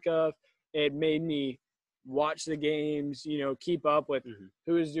track of. It made me watch the games, keep up with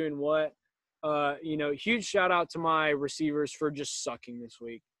who is doing what. Huge shout out to my receivers for just sucking this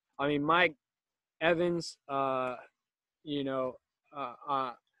week. I mean, Mike Evans, I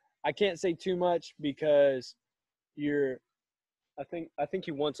can't say too much because I think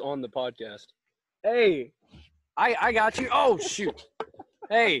he wants on the podcast. Hey, I got you. Oh, shoot.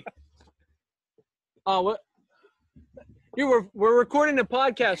 Hey. What? We're recording a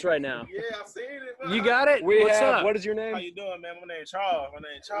podcast right now. Yeah, I seen it. Bro. You got it? What's up? What is your name? How you doing, man? My name's Charles.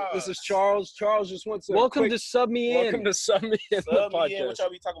 This is Charles. Charles just wants to Welcome to Sub Me In. Welcome to Sub Me In, the Sub me podcast. in. What y'all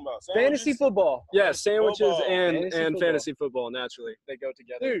be talking about? Fantasy football. Yeah, sandwiches Football. and fantasy football, naturally. They go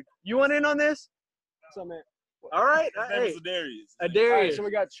together. Dude, you want in on this? What's up, man? All right. His name is Adarius. All right, Adarius. so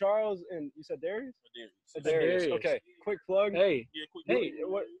we got Charles and you said Darius? Adarius. Okay, quick plug. Hey, Yeah, quick. Hey,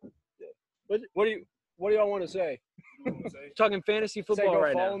 what do y'all want to say? talking fantasy Say football go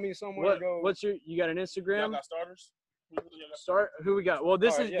right follow now. me somewhere. You got an Y'all Instagram? got starters? Who we got? Well,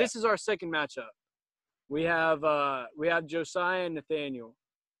 this All right, this is our second matchup. We have Josiah and Nathaniel.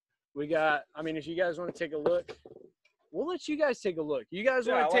 We got. I mean, if you guys want to take a look, we'll let you guys take a look. You guys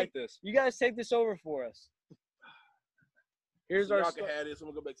Yeah, I want to take like this. You guys take this over for us. Here's So our. y'all can have this. I'm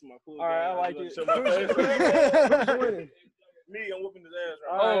gonna go back to my pool. All right, I game. like I'm it. gonna show my face. Who's winning? Me, I'm whooping his ass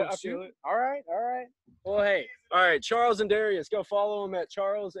All right right, Oh, I feel shoot. it. All right. Well, hey, All right, Charles and Darius. Go follow them at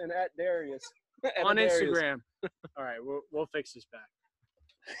Charles and at Darius. At on Darius. Instagram. All right, we'll fix this back.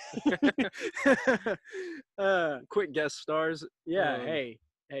 Quick guest stars. Yeah. Um, Hey.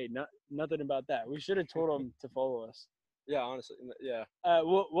 Nothing about that. We should have told them to follow us. Yeah, honestly, yeah.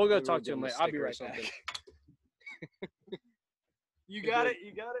 We'll go Maybe talk we'll to give him him a later. I'll be sticker or right something. back. You got it.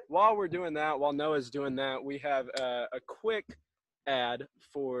 While we're doing that, while Noah's doing that, we have a quick ad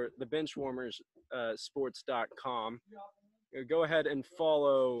for the Benchwarmers sports.com. Go ahead and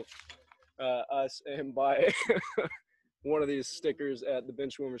follow us and buy one of these stickers at the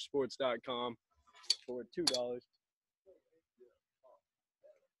benchwarmersports.com for $2.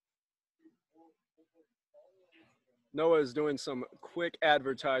 Noah is doing some quick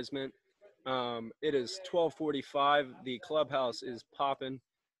advertisement. It is 12:45. The clubhouse is popping,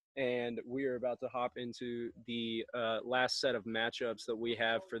 and we are about to hop into the last set of matchups that we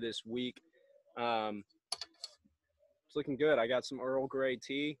have for this week. It's looking good. I got some Earl Grey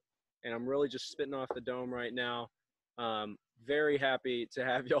tea, and I'm really just spitting off the dome right now. Very happy to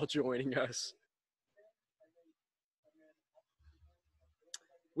have y'all joining us.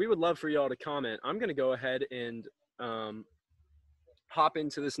 We would love for y'all to comment. I'm going to go ahead and hop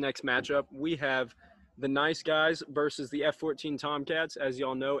into this next matchup. We have the Nice Guys versus the F-14 Tomcats. As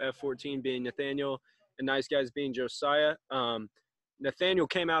y'all know, F-14 being Nathaniel and Nice Guys being Josiah. Nathaniel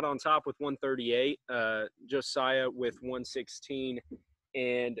came out on top with 138, Josiah with 116.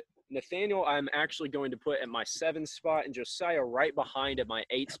 And Nathaniel, I'm actually going to put at my 7 spot and Josiah right behind at my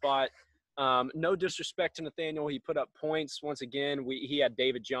 8 spot. No disrespect to Nathaniel. He put up points once again. He had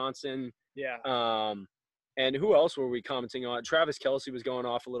David Johnson. Yeah. And who else were we commenting on? Travis Kelce was going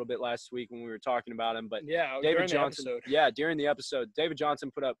off a little bit last week when we were talking about him. But Yeah. David Johnson. During the episode, David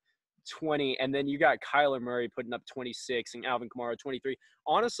Johnson put up 20, and then you got Kyler Murray putting up 26 and Alvin Kamara 23.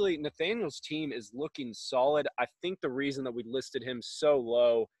 Honestly, Nathaniel's team is looking solid. I think the reason that we listed him so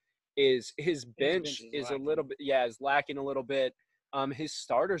low is his bench is a little bit, is lacking a little bit. His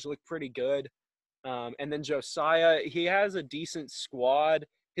starters look pretty good. And then Josiah, he has a decent squad.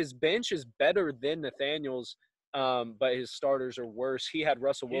 His bench is better than Nathaniel's, but his starters are worse. He had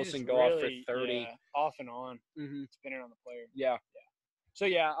Russell Wilson go off for 30. Yeah, off and on. Mm-hmm. Depending on the player. Yeah. So,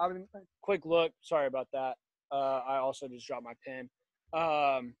 yeah, I mean, quick look. Sorry about that. I also just dropped my pen.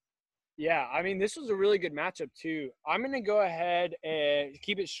 Yeah, I mean, this was a really good matchup, too. I'm going to go ahead and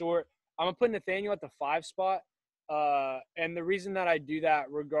keep it short. I'm going to put Nathaniel at the 5 spot. And the reason that I do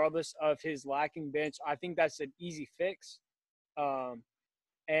that, regardless of his lacking bench, I think that's an easy fix.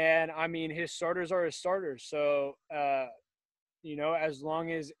 And, I mean, his starters are his starters. So, as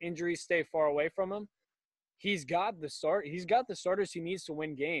long as injuries stay far away from him, he's got the starters he needs to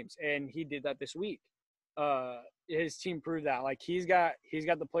win games, and he did that this week. His team proved that. Like, he's got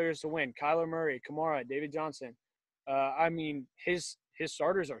the players to win. Kyler Murray, Kamara, David Johnson. I mean, his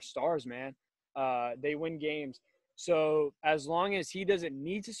starters are stars, man. They win games. So as long as he doesn't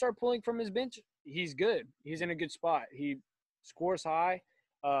need to start pulling from his bench, he's good. He's in a good spot. He scores high,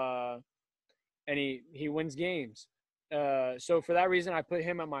 and he wins games. So for that reason, I put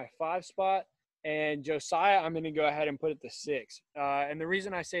him at my 5 spot. And Josiah, I'm going to go ahead and put at the 6. And the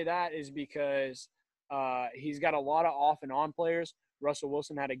reason I say that is because he's got a lot of off and on players. Russell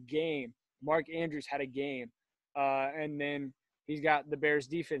Wilson had a game. Mark Andrews had a game. And then he's got the Bears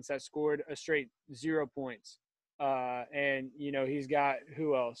defense that scored a straight 0 points. And, he's got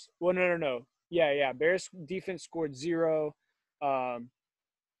who else? Well, no. Yeah. Bears defense scored 0.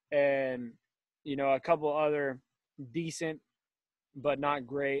 And, a couple other decent but not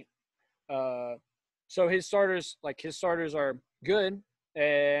great. So his starters are good,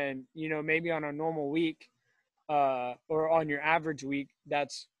 and maybe on a normal week, or on your average week,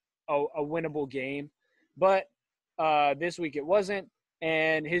 that's a winnable game. But this week it wasn't,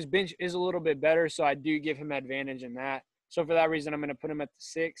 and his bench is a little bit better, so I do give him advantage in that. So for that reason, I'm going to put him at the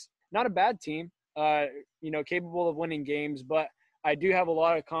 6. Not a bad team, capable of winning games, but I do have a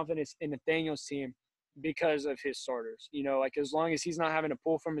lot of confidence in Nathaniel's team because of his starters. As long as he's not having to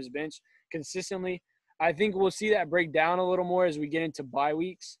pull from his bench consistently, I think we'll see that break down a little more as we get into bye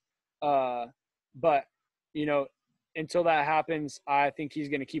weeks. But until that happens, I think he's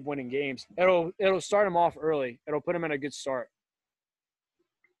going to keep winning games. It'll start him off early. It'll put him in a good start.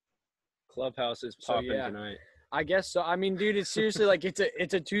 Clubhouse is popping tonight. I guess so. I mean, dude, it's seriously like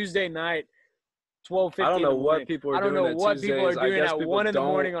it's a Tuesday night. 12:50. I don't know what people are doing. I don't know what people are doing at 1 in the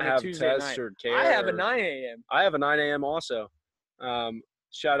morning on a Tuesday night. I have a 9 a.m. I have a 9 a.m. also.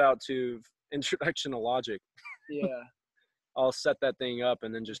 Shout out to Introduction to Logic. Yeah. I'll set that thing up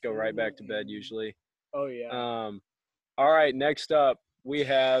and then just go right back to bed usually. Oh yeah. All right. Next up, we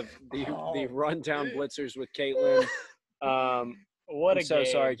have the rundown blitzers with Caitlin. What a game. So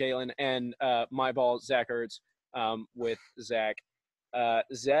sorry, Caitlin, and my ball, Zach Ertz, with Zach.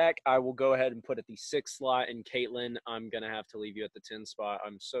 Zach, I will go ahead and put at the 6 slot, and Caitlin, I'm going to have to leave you at the 10 spot.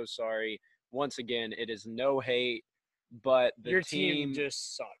 I'm so sorry. Once again, it is no hate, but your team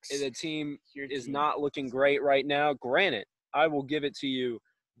just sucks. The team is not looking great right now. Granted, I will give it to you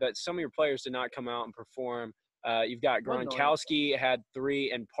that some of your players did not come out and perform. You've got Gronkowski had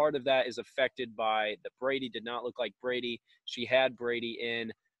 3, and part of that is affected by that Brady did not look like Brady. She had Brady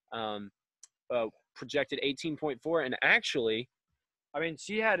in projected 18.4, and actually – I mean,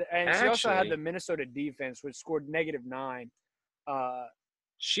 she also had the Minnesota defense, which scored -9.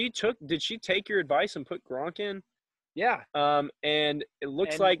 Did she take your advice and put Gronk in? Yeah. And it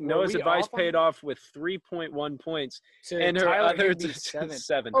looks like Noah's advice paid off with 3.1 points, and her other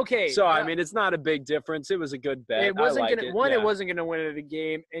 7. Okay. So I mean, it's not a big difference. It was a good bet. It wasn't it wasn't gonna win the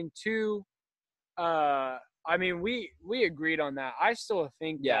game, and 2, I mean, we agreed on that. I still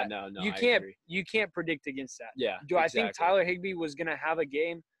think you can't predict against that. Yeah. Do I think Tyler Higbee was going to have a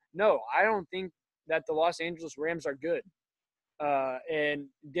game? No, I don't think that the Los Angeles Rams are good. And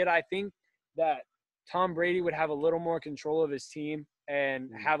did I think that Tom Brady would have a little more control of his team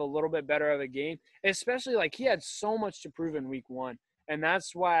and have a little bit better of a game? Especially like he had so much to prove in week 1. And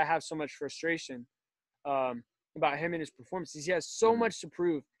that's why I have so much frustration about him and his performances. He has so much to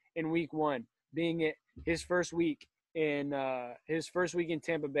prove in week 1, being it his first week in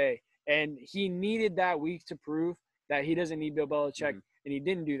Tampa Bay, and he needed that week to prove that he doesn't need Bill Belichick, and he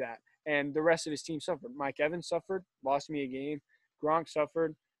didn't do that. And the rest of his team suffered. Mike Evans suffered, lost me a game. Gronk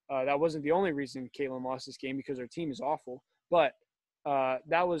suffered. That wasn't the only reason Caitlin lost this game because her team is awful, but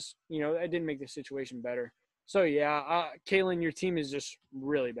that was it didn't make the situation better. So, yeah, Caitlin, your team is just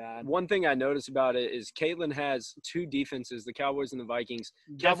really bad. One thing I noticed about it is Caitlin has 2 defenses, the Cowboys and the Vikings.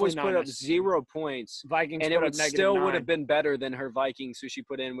 Definitely Cowboys put up 0 points. Vikings and put it up still -9. would have been better than her Vikings, who she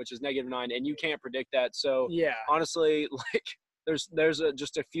put in, which is -9, and you can't predict that. So, yeah, honestly, like there's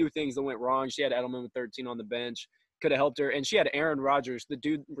just a few things that went wrong. She had Edelman with 13 on the bench. Could have helped her. And she had Aaron Rodgers, the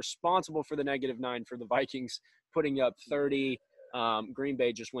dude responsible for the -9 for the Vikings, putting up 30. Green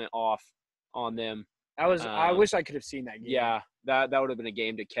Bay just went off on them. I wish I could have seen that game. Yeah, that would have been a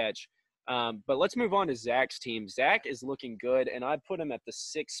game to catch. But let's move on to Zach's team. Zach is looking good, and I put him at the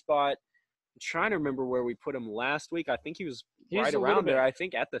 6th spot. I'm trying to remember where we put him last week. I think he's right around there. I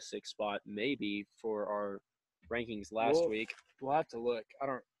think at the 6th spot, maybe, for our rankings last week. We'll have to look.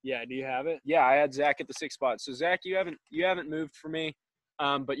 Yeah, do you have it? Yeah, I had Zach at the 6th spot. So Zach, you haven't moved for me,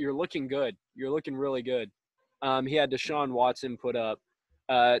 but you're looking good. You're looking really good. He had Deshaun Watson put up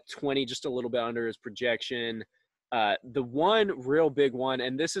 20, just a little bit under his projection. The one real big one,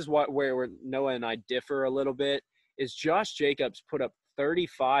 and this is where Noah and I differ a little bit, is Josh Jacobs put up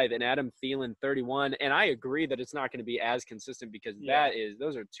 35 and Adam Thielen 31, and I agree that it's not going to be as consistent because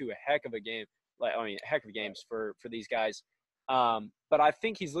those are two heck of games for these guys. But I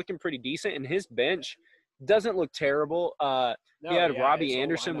think he's looking pretty decent, and his bench doesn't look terrible. He had Robbie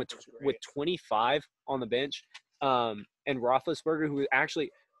Anderson with 25 on the bench, and Roethlisberger, who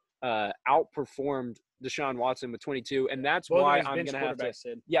actually outperformed Deshaun Watson with 22, and that's why I'm going to have to.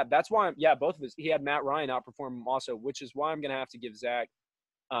 Yeah, that's why. Both of his. He had Matt Ryan outperform him also, which is why I'm going to have to give Zach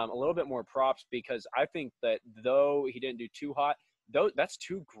a little bit more props because I think that though he didn't do too hot, that's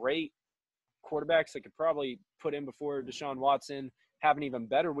two great quarterbacks that could probably put in before Deshaun Watson, have an even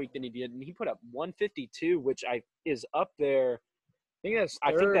better week than he did, and he put up 152, which is up there.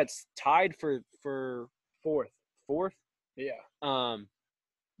 I think that's tied for fourth. Yeah.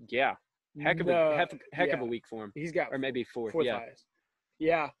 Yeah. Heck of a week for him. He's got or maybe fourth. Highest.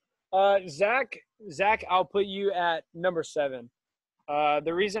 Yeah. Zach, I'll put you at number 7.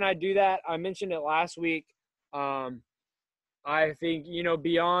 The reason I do that, I mentioned it last week. I think,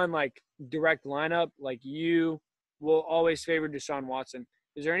 beyond like direct lineup, like you will always favor Deshaun Watson.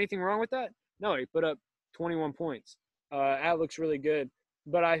 Is there anything wrong with that? No, he put up 21 points. That looks really good.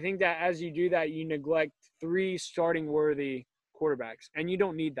 But I think that as you do that, you neglect 3 starting worthy quarterbacks, and you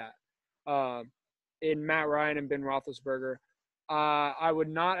don't need that. In Matt Ryan and Ben Roethlisberger, I would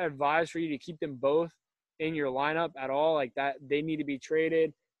not advise for you to keep them both in your lineup at all. Like that, they need to be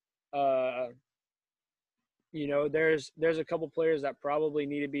traded. There's a couple players that probably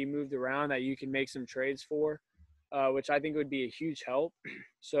need to be moved around that you can make some trades for, which I think would be a huge help.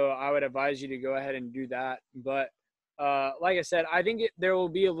 So I would advise you to go ahead and do that. But like I said, I think there will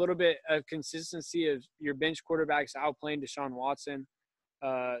be a little bit of consistency of your bench quarterbacks outplaying Deshaun Watson.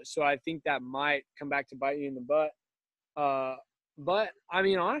 So I think that might come back to bite you in the butt. But I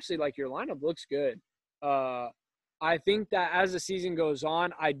mean, honestly, like your lineup looks good. I think that as the season goes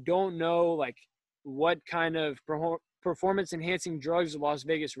on, I don't know like what kind of performance enhancing drugs the Las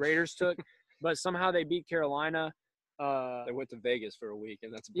Vegas Raiders took, but somehow they beat Carolina. They went to Vegas for a week,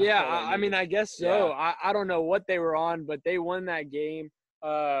 and that's about I mean, I guess so. Yeah. I don't know what they were on, but they won that game.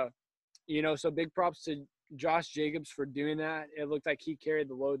 So big props to Josh Jacobs for doing that. It looked like he carried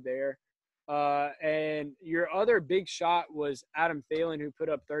the load there. And your other big shot was Adam Thielen, who put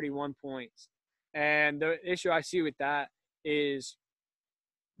up 31 points. And the issue I see with that is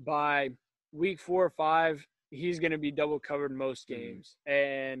by week 4 or 5, he's going to be double covered most games.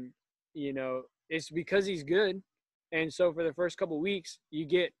 And, it's because he's good. And so for the first couple of weeks, you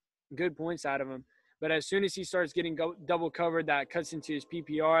get good points out of him. But as soon as he starts getting double covered, that cuts into his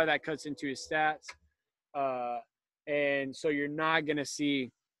PPR, that cuts into his stats. And so you're not going to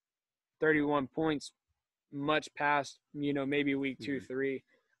see 31 points much past, maybe week 2, 3.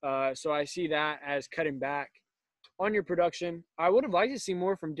 So I see that as cutting back on your production. I would have liked to see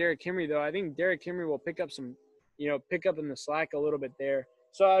more from Derrick Henry, though. I think Derrick Henry will pick up in the slack a little bit there.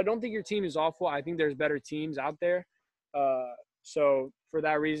 So I don't think your team is awful. I think there's better teams out there. So for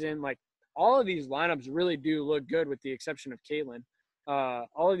that reason, like all of these lineups really do look good with the exception of Caitlin.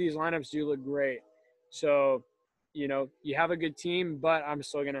 All of these lineups do look great. So, you have a good team, but I'm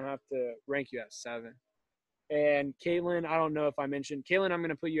still going to have to rank you at 7. And Caitlin, I don't know if I mentioned. Caitlin, I'm going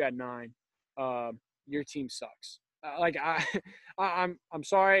to put you at 9. Your team sucks. I'm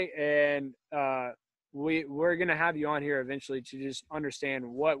sorry, and we're going to have you on here eventually to just understand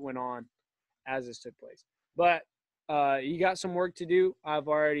what went on as this took place. But you got some work to do. I've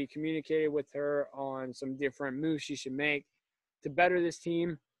already communicated with her on some different moves she should make to better this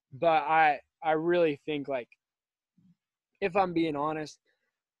team. But I really think, like, if I'm being honest,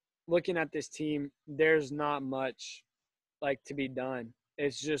 looking at this team, there's not much, like, to be done.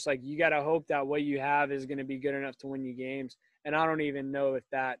 It's just, like, you got to hope that what you have is going to be good enough to win you games. And I don't even know if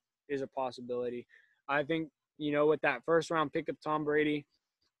that is a possibility. I think, with that first-round pickup, Tom Brady,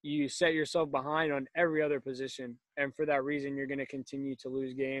 you set yourself behind on every other position. And for that reason, you're going to continue to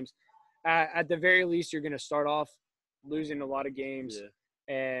lose games. At the very least, you're going to start off losing a lot of games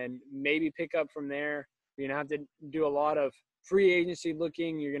and maybe pick up from there. You're going to have to do a lot of free agency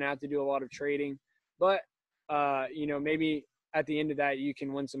looking. You're going to have to do a lot of trading. But, maybe at the end of that, you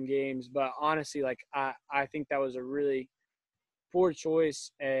can win some games. But honestly, like I think that was a really poor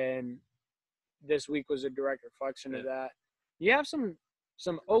choice, and this week was a direct reflection of that. You have some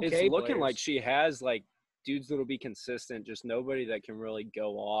okay. It's looking players. like she has like dudes that'll be consistent, just nobody that can really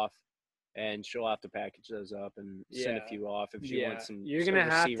go off. And she'll have to package those up and send a few off if she wants some. You're gonna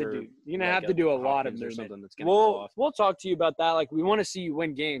have to do. You're gonna have like to do a lot of Hopkins or movement. something that's gonna go off. We'll talk to you about that. Like we want to see you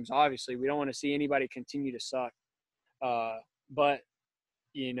win games. Obviously, we don't want to see anybody continue to suck. But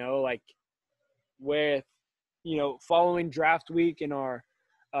like with following draft week and our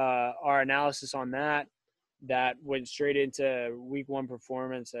analysis on that went straight into week 1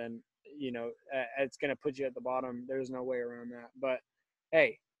 performance, and it's gonna put you at the bottom. There's no way around that. But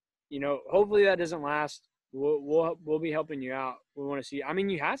hey. Hopefully that doesn't last. We'll be helping you out. We want to see. I mean,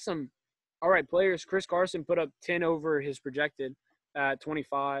 you had some all right players. Chris Carson put up 10 over his projected at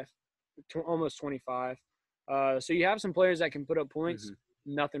 25, almost 25. So you have some players that can put up points.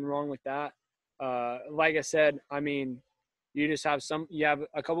 Mm-hmm. Nothing wrong with that. Like I said, I mean, you just have you have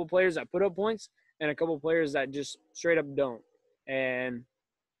a couple players that put up points and a couple players that just straight up don't. And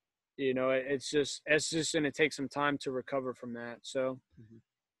it's just going to take some time to recover from that. So. Mm-hmm.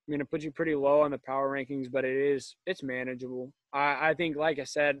 I'm going to put you pretty low on the power rankings, but it's manageable. I think, like I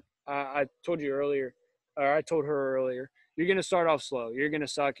said, I told you earlier, or I told her earlier, you're going to start off slow. You're going to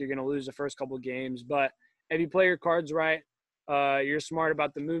suck. You're going to lose the first couple of games. But if you play your cards right, you're smart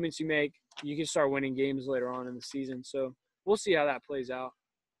about the movements you make, you can start winning games later on in the season. So we'll see how that plays out.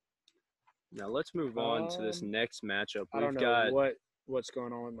 Now let's move on to this next matchup. I don't know what's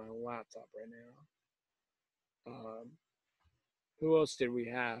going on with my laptop right now. Who else did we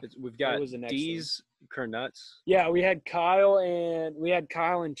have? We've got D's Kernuts. Yeah, we had Kyle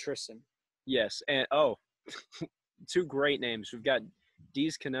and Tristan. Yes, and two great names. We've got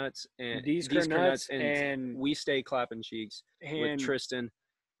D's Kernuts and D's Kernuts and we stay clapping cheeks with Tristan.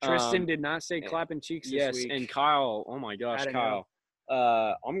 Tristan did not say clapping cheeks this week. Yes, and Kyle. Oh my gosh, Kyle.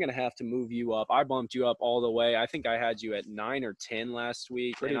 I'm gonna have to move you up. I bumped you up all the way. I think I had you at 9 or 10 last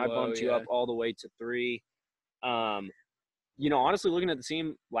week, and I bumped you up all the way to 3. Honestly, looking at the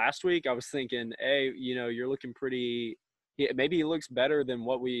team last week, I was thinking, hey, you're looking pretty – maybe he looks better than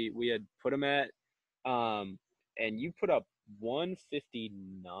what we had put him at. And you put up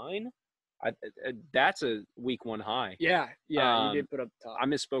 159. That's a week 1 high. Yeah, you did put up top. I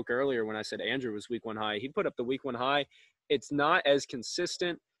misspoke earlier when I said Andrew was week 1 high. He put up the week 1 high. It's not as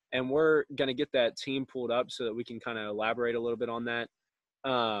consistent, and we're going to get that team pulled up so that we can kind of elaborate a little bit on that.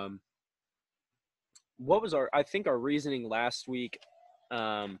 What was I think our reasoning last week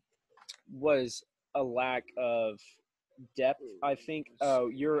was a lack of depth. I think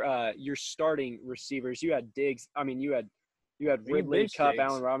your starting receivers, you had Diggs. I mean, you had Ridley, Cup,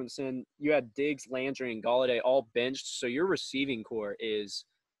 Allen Robinson. You had Diggs, Landry, and Galladay all benched. So your receiving core is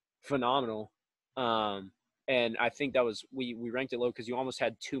phenomenal. And I think that was we ranked it low because you almost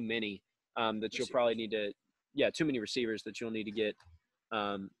had too many that you'll probably need to too many receivers that you'll need to get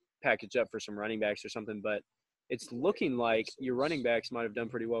packaged up for some running backs or something. But it's looking like your running backs might have done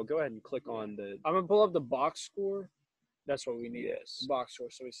pretty well. Go ahead and click on the – I'm going to pull up the box score. That's what we need. Yes. Box score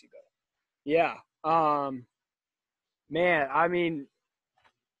so we see better. Yeah. Man, I mean,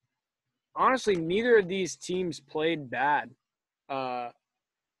 honestly, neither of these teams played bad.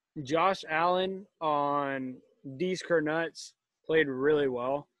 Josh Allen on D's Kernuts played really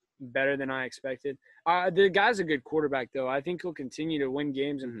well, better than I expected. The guy's a good quarterback, though. I think he'll continue to win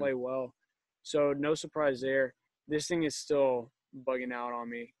games and play well. So no surprise there. This thing is still bugging out on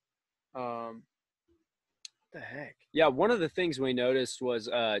me. What the heck? Yeah, one of the things we noticed was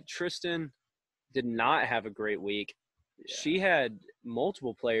Tristan did not have a great week. Yeah. She had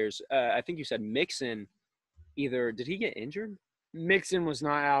multiple players. I think you said Mixon. Did he get injured? Mixon was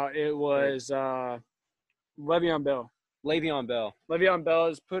not out. It was Le'Veon Bell. Le'Veon Bell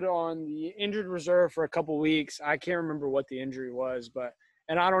is put on the injured reserve for a couple weeks. I can't remember what the injury was,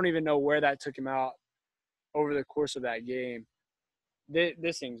 and I don't even know where that took him out over the course of that game.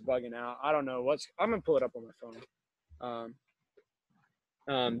 This thing's bugging out. I don't know I'm gonna pull it up on my phone.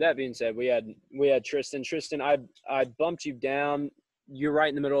 That being said, we had Tristan. Tristan, I bumped you down. You're right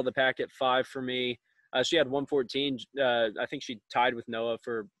in the middle of the pack at 5 for me. She had 114. I think she tied with Noah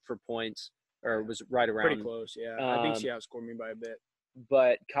for points, or was right around. Pretty close, yeah. I think she outscored me by a bit.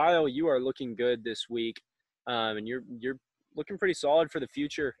 But Kyle, you are looking good this week, and you're looking pretty solid for the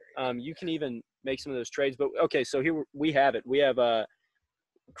future. You can even make some of those trades. But okay, so here we have it. We have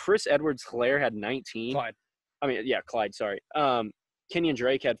Chris Edwards-Helaire had 19. Clyde. Sorry. Kenyon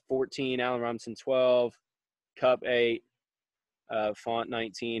Drake had 14. Allen Robinson 12. Cup 8. Font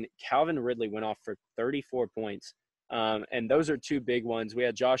 19. Calvin Ridley went off for 34 points. And those are two big ones. We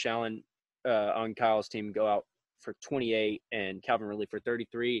had Josh Allen on Kyle's team go out for 28 and Calvin Ridley for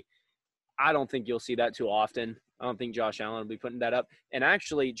 33. I don't think you'll see that too often. I don't think Josh Allen will be putting that up. And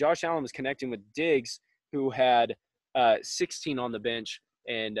actually, Josh Allen was connecting with Diggs, who had 16 on the bench.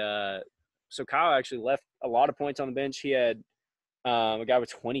 And so Kyle actually left a lot of points on the bench. He had a guy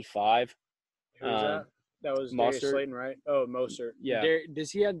with 25. Who was that? That was Darius Mostert. Slayton, right? Oh, Mostert. Yeah.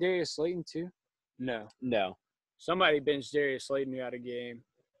 Does he have Darius Slayton too? No. No. Somebody benched Darius Slayton who had a game.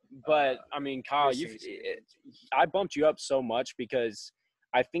 But, I mean, Kyle, I bumped you up so much because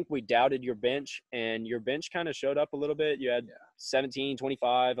I think we doubted your bench, and your bench kind of showed up a little bit. You had 17,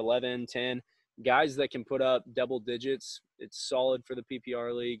 25, 11, 10 guys that can put up double digits. It's solid for the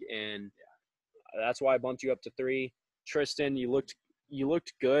PPR league, and that's why I bumped you up to 3. Tristan, you looked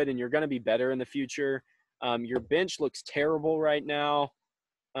good, and you're going to be better in the future. Your bench looks terrible right now.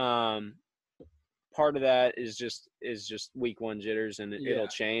 Part of that is just week 1 jitters, and it'll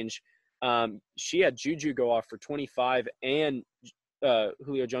change. She had Juju go off for 25 and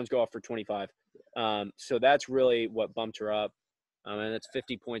Julio Jones go off for 25. So that's really what bumped her up. And that's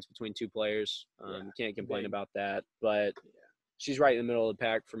 50 points between 2 players. You can't complain about that. But she's right in the middle of the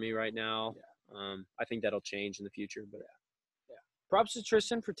pack for me right now. I think that'll change in the future. But props to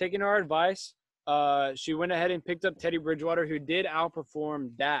Tristan for taking our advice. She went ahead and picked up Teddy Bridgewater, who did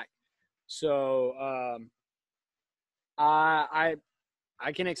outperform Dak. So I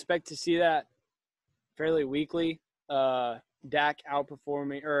can expect to see that fairly weekly. Dak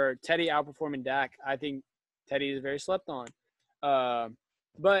outperforming or Teddy outperforming Dak. I think Teddy is very slept on.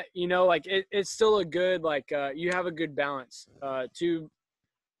 But like it's still a good you have a good balance. 2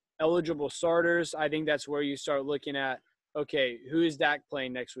 eligible starters. I think that's where you start looking at, okay, who is Dak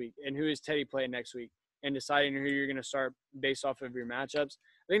playing next week and who is Teddy playing next week, and deciding who you're going to start based off of your matchups.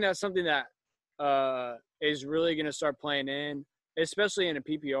 I think that's something that is really going to start playing in, especially in a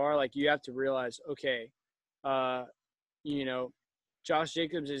PPR. Like, you have to realize, okay, Josh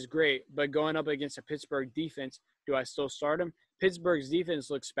Jacobs is great, but going up against a Pittsburgh defense, do I still start him? Pittsburgh's defense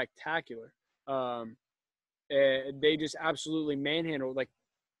looks spectacular. They just absolutely manhandled. Like,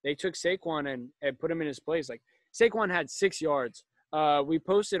 they took Saquon and put him in his place. Like, Saquon had 6 yards. We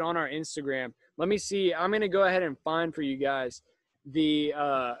posted on our Instagram. Let me see. I'm going to go ahead and find for you guys the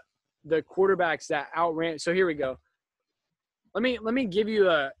quarterbacks that outran. So here we go. Let me give you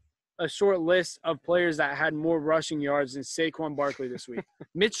a short list of players that had more rushing yards than Saquon Barkley this week.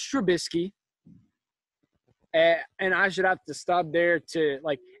 Mitch Trubisky. And I should have to stop there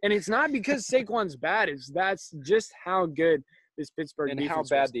and it's not because Saquon's bad. That's just how good this Pittsburgh defense how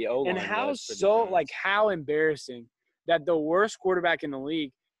bad the O-line was. And was how embarrassing that the worst quarterback in the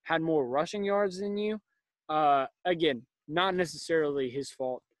league had more rushing yards than you. Again, not necessarily his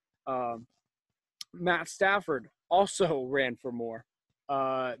fault. Matt Stafford also ran for more.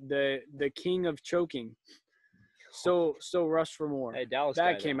 The king of choking still rushed for more. Hey, Dallas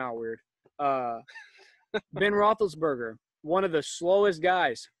that came out weird. Ben Roethlisberger, one of the slowest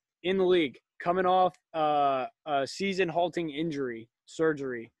guys in the league, coming off a season-halting injury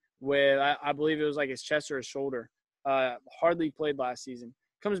surgery with, I believe it was like his chest or his shoulder. Hardly played last season.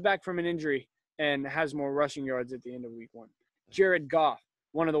 Comes back from an injury and has more rushing yards at the end of week 1. Jared Goff,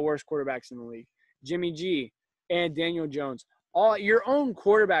 one of the worst quarterbacks in the league. Jimmy G and Daniel Jones. All your own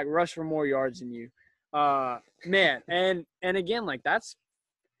quarterback rushed for more yards than you. Man, and again, that's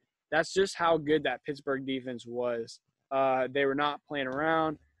just how good that Pittsburgh defense was. They were not playing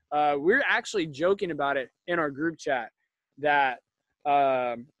around. We're actually joking about it in our group chat that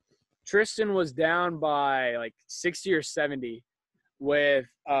Tristan was down by 60 or 70 with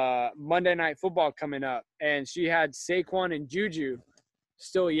Monday Night Football coming up, and she had Saquon and Juju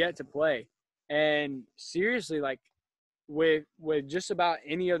still yet to play. And seriously, with just about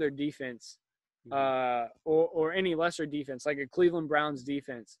any other defense, or any lesser defense, like a Cleveland Browns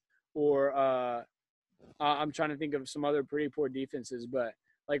defense, or I'm trying to think of some other pretty poor defenses, but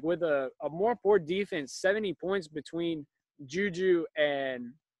with a more poor defense, 70 points between Juju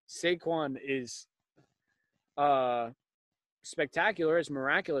and Saquon is spectacular. It's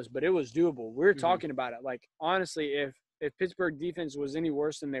miraculous, but it was doable. We were talking about it. Honestly, if Pittsburgh defense was any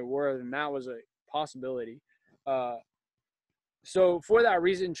worse than they were, then that was a possibility. So for that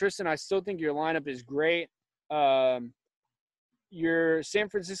reason, Tristan, I still think your lineup is great. Your San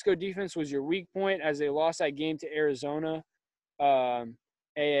Francisco defense was your weak point as they lost that game to Arizona.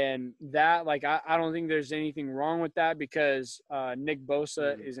 And that, I don't think there's anything wrong with that because Nick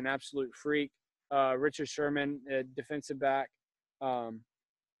Bosa is an absolute freak. Richard Sherman, defensive back.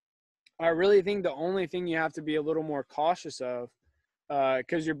 I really think the only thing you have to be a little more cautious of,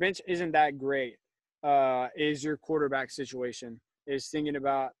 because your bench isn't that great, is your quarterback situation. Is thinking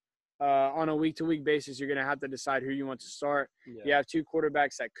about on a week-to-week basis, you're going to have to decide who you want to start. Yeah. You have 2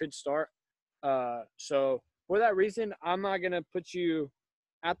 quarterbacks that could start. So for that reason, I'm not going to put you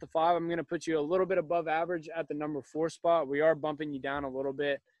at the 5. I'm going to put you a little bit above average at the number 4 spot. We are bumping you down a little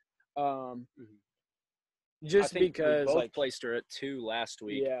bit. Just I think because we both placed her at 2 last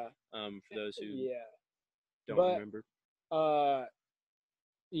week. Yeah. For those who don't But, remember.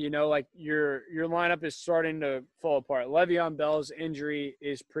 Like your lineup is starting to fall apart. Le'Veon Bell's injury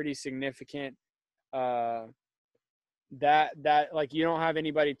is pretty significant. That like you don't have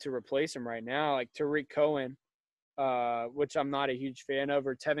anybody to replace him right now. Like Tariq Cohen, which I'm not a huge fan of,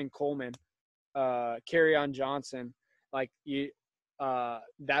 or Tevin Coleman, Kerryon Johnson. Like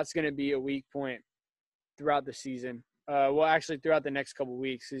that's going to be a weak point throughout the season. Well, actually, throughout the next couple of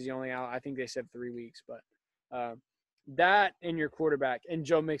weeks, because he's only out. I think they said 3 weeks, but that and your quarterback and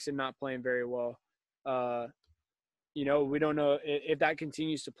Joe Mixon not playing very well. We don't know if that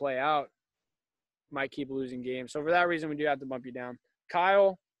continues to play out. Might keep losing games. So for that reason, we do have to bump you down.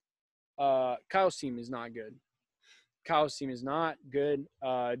 Kyle's team is not good. Kyle's team is not good.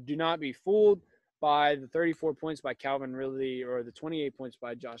 Do not be fooled by the 34 points by Calvin Ridley or the 28 points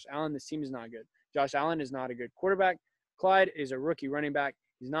by Josh Allen. This team is not good. Josh Allen is not a good quarterback. Clyde is a rookie running back.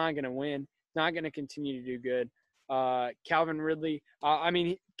 He's not going to win. Not going to continue to do good. Calvin Ridley,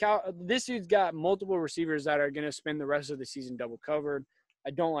 this dude's got multiple receivers that are going to spend the rest of the season double covered.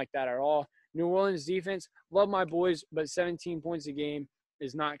 I don't like that at all. New Orleans defense, love my boys, but 17 points a game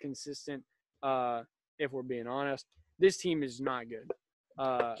is not consistent, if we're being honest. This team is not good.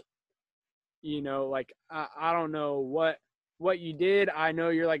 I don't know what you did. I know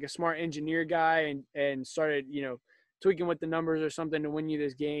you're like a smart engineer guy and started, tweaking with the numbers or something to win you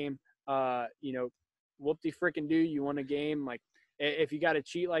this game. Whoop-de frickin' do, you won a game. Like, if you got to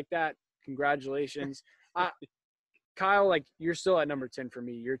cheat like that, congratulations. Kyle, like, you're still at number 10 for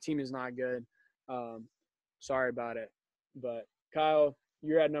me. Your team is not good. Sorry about it. But, Kyle,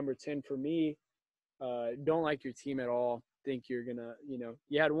 you're at number 10 for me. Don't like your team at all. Think you're going to,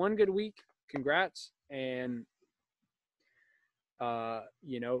 you had one good week. Congrats. And,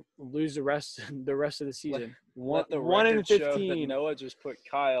 lose the rest of the season. Let the 1 in record show 15. that Noah just put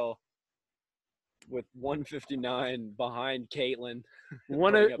Kyle with 159 behind Caitlin.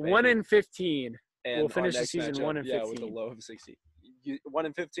 1 in 15. And we'll finish the next season matchup, 1 in 15. Yeah, with a low of 60. 1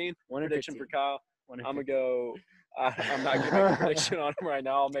 in 15? 1 in Prediction 15. for Kyle? I'm I'm going to go – I'm not going to make a prediction on him right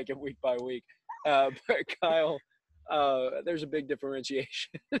now. I'll make it week by week. But Kyle, there's a big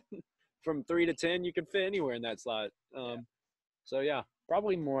differentiation. From 3 to 10, you can fit anywhere in that slot. So, yeah.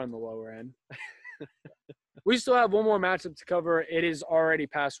 Probably more on the lower end. We still have one more matchup to cover. It is already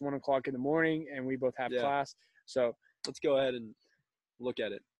past 1 o'clock in the morning, and we both have class. So let's go ahead and look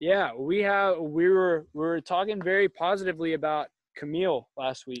at it. Yeah, we were talking very positively about Camille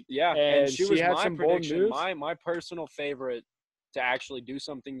last week. Yeah, and she was had my some prediction, bold moves. my personal favorite to actually do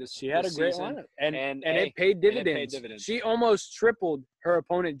something this She had this a great season. lineup, and it paid dividends. She almost tripled her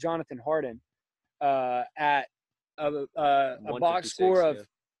opponent Jonathan Harden at a box score of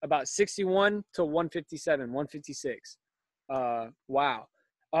about 61 to 157, 156. Wow.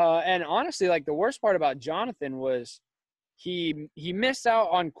 And honestly, like, the worst part about Jonathan was he missed out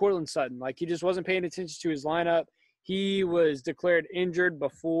on Cortland Sutton. Like, he just wasn't paying attention to his lineup. He was declared injured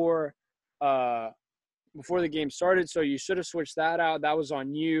before the game started, so you should have switched that out. That was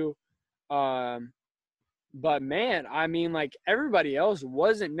on you. But, man, I mean, like, everybody else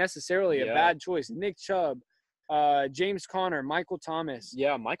wasn't necessarily a bad choice. Nick Chubb, James Conner, Michael Thomas.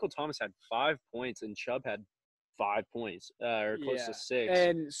 Yeah, Michael Thomas had 5 points, and Chubb had 5 points, or close to 6.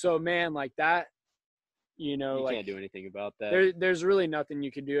 And so, man, like that, you can't do anything about that. There's really nothing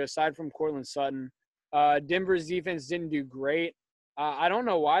you can do aside from Cortland Sutton. Denver's defense didn't do great. I don't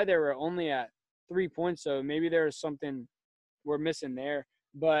know why they were only at 3 points, so maybe there was something we're missing there.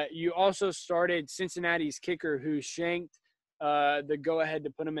 But you also started Cincinnati's kicker, who shanked the go-ahead to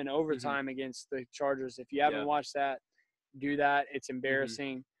put him in overtime against the Chargers. If you haven't watched that, do that. It's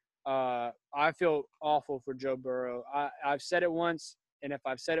embarrassing. I feel awful for Joe Burrow. I've said it once, and if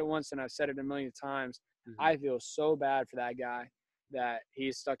I've said it once and I've said it a million times, I feel so bad for that guy that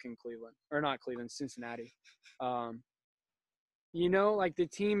he's stuck in Cincinnati. Like, the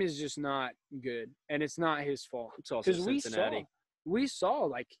team is just not good, and it's not his fault. It's also Cincinnati. We saw,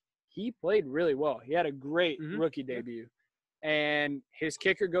 like, he played really well. He had a great rookie debut. And his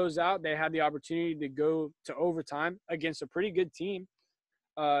kicker goes out. They had the opportunity to go to overtime against a pretty good team.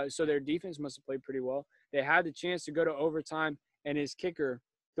 So their defense must have played pretty well. They had the chance to go to overtime, and his kicker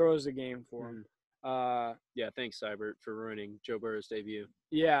throws the game for him. Yeah, thanks, Seibert, for ruining Joe Burrow's debut.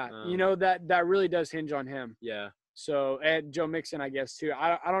 Yeah, that really does hinge on him. Yeah. So, and Joe Mixon, I guess, too.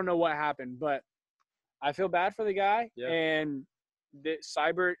 I don't know what happened, but I feel bad for the guy. Yeah. And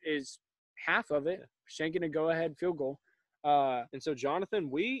Seibert is half of it, shanking a go-ahead field goal. And so,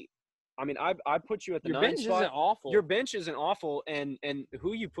 Jonathan, I put you at the your 9 bench spot. isn't awful. Your bench isn't awful, and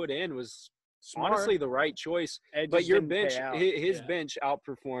who you put in was Smart. honestly the right choice. It But just your didn't bench, pay out. his bench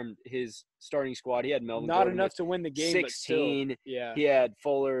outperformed his starting squad. He had Melvin Not Gordon enough with to win the game, 16. but still, yeah. He had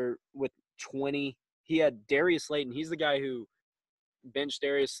Fuller with 20. He had Darius Slayton. He's the guy who benched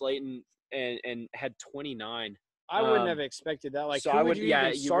Darius Slayton and had 29. I wouldn't have expected that. Like, so who I would would- you yeah,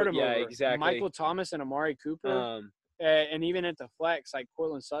 even you start would- him yeah, over? exactly. Michael Thomas and Amari Cooper, and even at the flex, like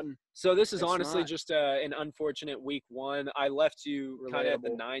Cortland Sutton. So this is It's honestly not. just an unfortunate week one. I left you kind of at the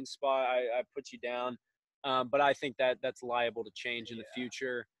Relatable. 9 spot. I put you down, but I think that's liable to change in the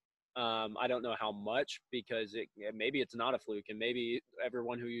future. I don't know how much because maybe it's not a fluke, and maybe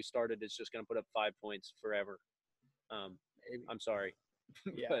everyone who you started is just going to put up 5 points forever. I'm sorry,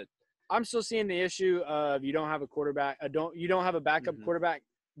 Yeah. but I'm still seeing the issue of you don't have a quarterback. You don't have a backup Mhm. quarterback.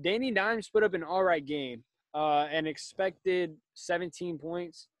 Danny Dimes put up an all right game and expected 17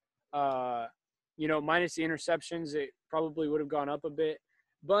 points. Minus the interceptions, it probably would have gone up a bit.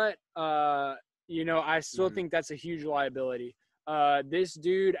 But, I still Mhm. think that's a huge liability. This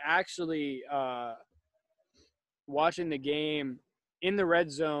dude actually, watching the game in the red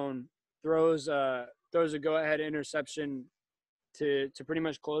zone, throws a go-ahead interception to pretty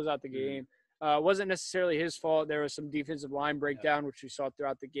much close out the Mhm. game. Wasn't necessarily his fault. There was some defensive line breakdown, which we saw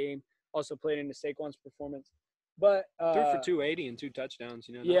throughout the game. Also played into Saquon's performance. But threw for 280 and 2 touchdowns.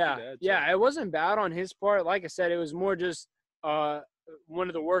 Not too yeah, bad, yeah, it wasn't bad on his part. Like I said, it was more just one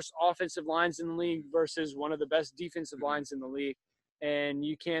of the worst offensive lines in the league versus one of the best defensive Mhm. lines in the league, and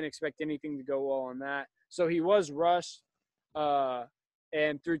you can't expect anything to go well on that. So he was rushed.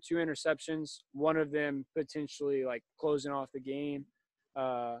 And threw 2 interceptions, one of them potentially like closing off the game.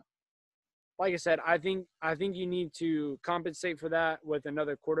 Like I said, I think you need to compensate for that with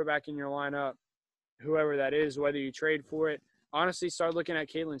another quarterback in your lineup, whoever that is, whether you trade for it. Honestly, start looking at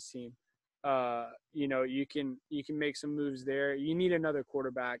Caitlin's team. You can make some moves there. You need another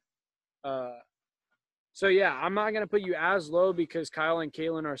quarterback. So yeah, I'm not gonna put you as low because Kyle and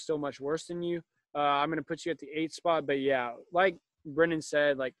Caitlin are still much worse than you. I'm gonna put you at the 8th spot, but yeah, like Brendan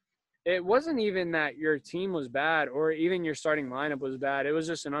said, like it wasn't even that your team was bad or even your starting lineup was bad. It was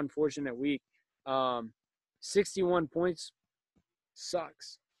just an unfortunate week. 61 points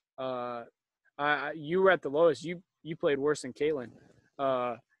sucks. You were at the lowest. You played worse than Caitlin.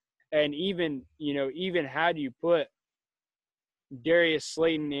 And even had you put Darius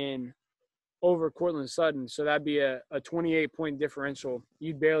Slayton in over Cortland Sutton, so that'd be a 28-point differential.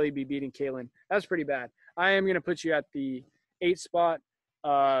 You'd barely be beating Caitlin. That's pretty bad. I am going to put you at the 8th spot.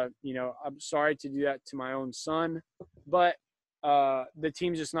 I'm sorry to do that to my own son, but the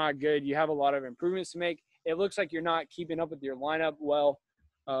team's just not good. You have a lot of improvements to make. It looks like you're not keeping up with your lineup well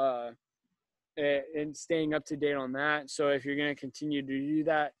and staying up to date on that. So if you're going to continue to do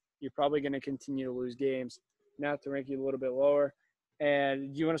that, you're probably going to continue to lose games. Now I have to rank you a little bit lower.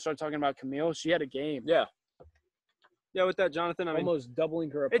 And do you want to start talking about Camille? She had a game. Yeah. Yeah, with that, Jonathan, Almost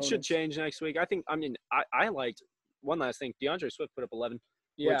doubling her opponents. it should change next week. I liked one last thing. DeAndre Swift put up 11,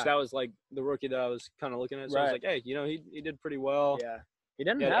 Yeah. which that was like the rookie that I was kind of looking at. So I was like, hey, he did pretty well. Yeah. He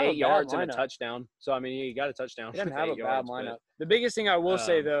didn't He had have 8 yards and and a touchdown. So, he got a touchdown. He didn't with have 8 a bad yards, lineup. but, The biggest thing I will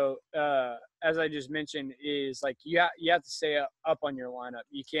say, though, as I just mentioned, is like you have to stay up on your lineup.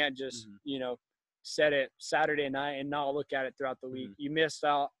 You can't just, set it Saturday night and not look at it throughout the week. You missed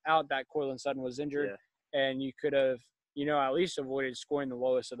out that Cortland Sutton was injured, and you could have, at least avoided scoring the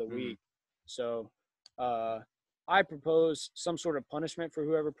lowest of the week. So I propose some sort of punishment for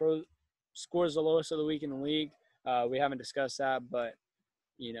whoever scores the lowest of the week in the league. We haven't discussed that, but,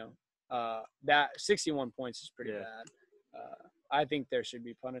 that 61 points is pretty bad. I think there should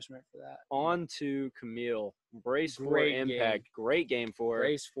be punishment for that. On to Camille. Brace for Great impact. game. Great game for her.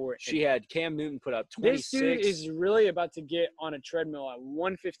 Brace for it. She had Cam Newton put up 26. This dude is really about to get on a treadmill at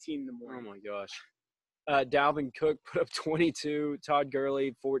 1:15 in the Oh, morning. my gosh. Dalvin Cook put up 22. Todd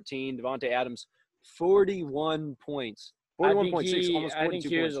Gurley, 14. Devontae Adams, 41 points. 41.6, almost 42 I think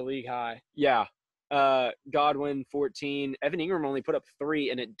he was points. a league high. Yeah. Godwin, 14. Evan Ingram only put up 3,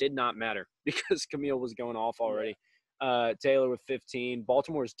 and it did not matter because Camille was going off already. Taylor with 15.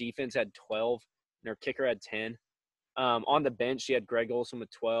 Baltimore's defense had 12, and their kicker had 10. On the bench, she had Greg Olsen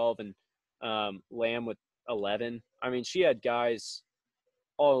with 12 and Lamb with 11. She had guys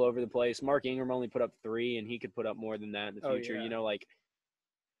all over the place. Mark Ingram only put up 3, and he could put up more than that in the future.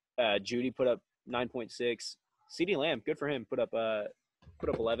 Yeah. Judy put up 9.6. CeeDee Lamb, good for him. Put up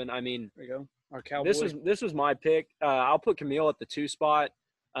 11. I mean, There you go. Our Cowboy. this was my pick. I'll put Camille at the 2 spot,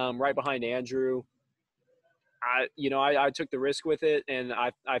 right behind Andrew. I took the risk with it, and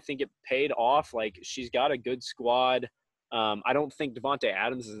I think it paid off. Like, she's got a good squad. I don't think Devontae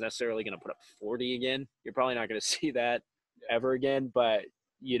Adams is necessarily going to put up 40 again. You're probably not going to see that ever again. But,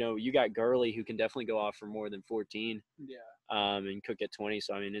 you got Gurley, who can definitely go off for more than 14. Yeah. And Cook at 20.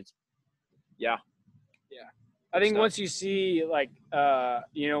 So, I mean, it's – yeah. Yeah. I think stuff. once you see,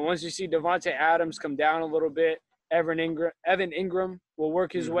 once you see Devontae Adams come down a little bit, Evan Ingram will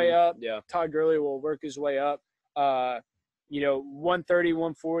work his way up. Yeah. Todd Gurley will work his way up. 130,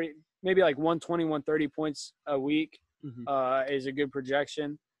 140, maybe like 120, 130 points a week is a good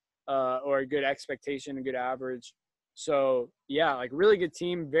projection or a good expectation, a good average. So, yeah, like really good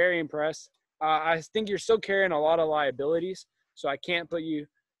team. Very impressed. I think you're still carrying a lot of liabilities, so I can't put you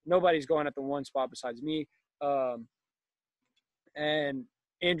 – nobody's going at the 1 spot besides me. And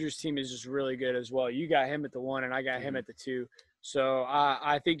Andrew's team is just really good as well. You got him at the 1 and I got him at the 2. So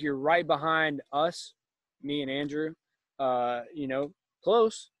I think you're right behind us, me and Andrew.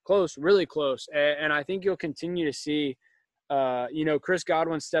 Close, really close. And I think you'll continue to see, Chris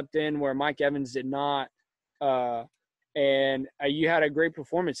Godwin stepped in where Mike Evans did not. And you had a great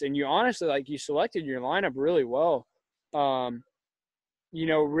performance. And you honestly, you selected your lineup really well.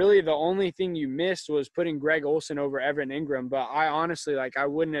 Really the only thing you missed was putting Greg Olsen over Evan Ingram. But I honestly, I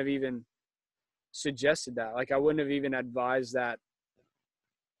wouldn't have even suggested that. I wouldn't have even advised that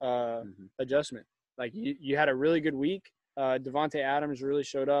adjustment. You had a really good week. Devontae Adams really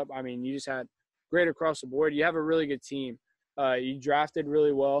showed up. I mean, you just had great across the board. You have a really good team. You drafted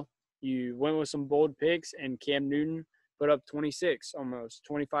really well. You went with some bold picks, and Cam Newton put up 26 almost,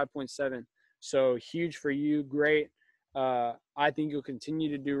 25.7. So huge for you. Great. I think you'll continue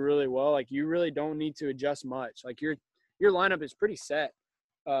to do really well. You really don't need to adjust much. Your lineup is pretty set.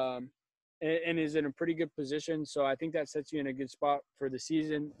 And is in a pretty good position. So I think that sets you in a good spot for the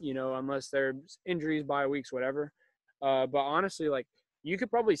season, unless there's injuries, bye weeks, whatever. But honestly, you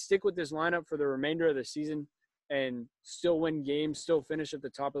could probably stick with this lineup for the remainder of the season and still win games, still finish at the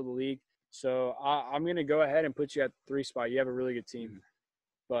top of the league. So I'm going to go ahead and put you at the 3 spot. You have a really good team.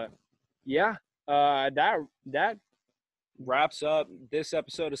 But, yeah, that wraps up this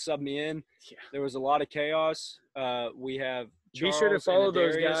episode of Sub Me In. Yeah. There was a lot of chaos. We have Charles be sure to follow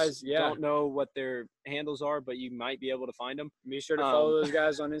those Adarius. guys. Yeah. Don't know what their handles are, but you might be able to find them. Be sure to follow those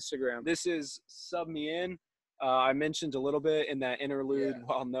guys on Instagram. This is Sub Me In. I mentioned a little bit in that interlude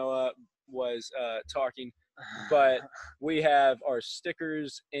while Noah was talking, but we have our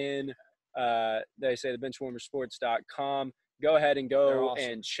stickers in, they say thebenchwarmersports.com. Go ahead and go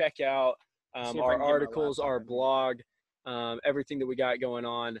and check out our articles, our blog, everything that we got going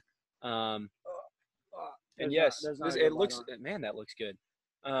on. And yes, it looks, man, that looks good.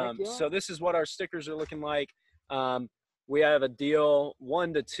 So this is what our stickers are looking like. We have a deal,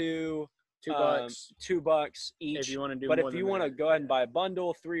 1 to 2, $2 each. If you want to do, but if you want to go ahead and buy a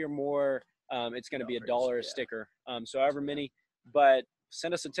bundle, 3 or more, it's going to be $1 a sticker. So however many. But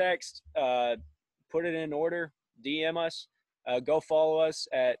send us a text, put it in order, DM us, go follow us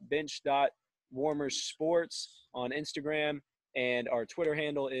at bench.warmersports on Instagram, and our Twitter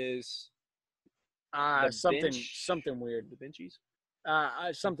handle is something weird. The Benchies?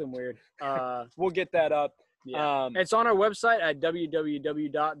 Something weird. We'll get that up. Yeah. It's on our website at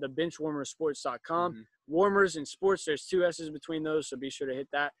www.thebenchwarmersports.com. Warmers and sports, there's 2 S's between those, so be sure to hit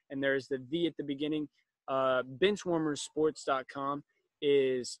that. And there's the V at the beginning. Benchwarmersports.com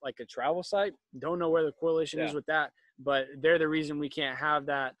is like a travel site. Don't know where the correlation is with that, but they're the reason we can't have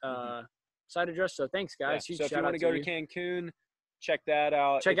that site address. So thanks, guys. So if you want to go to Cancun, check that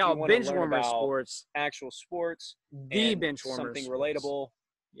out. Check out Benchwarmer Sports. Actual sports. The Benchwarmer something Sports. relatable.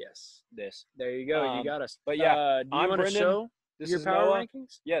 Yes. There you go. You got us. But yeah, do you want to show your power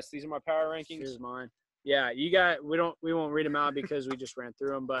rankings? Yes, these are my power rankings. Here's mine. Yeah, you got. We won't read them out because we just ran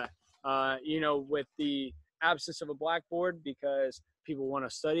through them. But with the absence of a blackboard, because people want to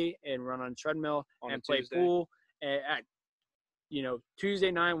study and run on treadmill and play pool at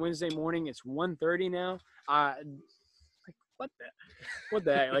Tuesday night, Wednesday morning. It's 1:30 now. What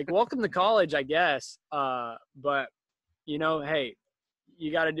the heck? Welcome to college, I guess. But hey, you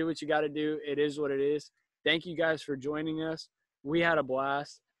got to do what you got to do. It is what it is. Thank you guys for joining us. We had a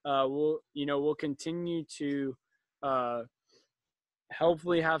blast. We'll continue to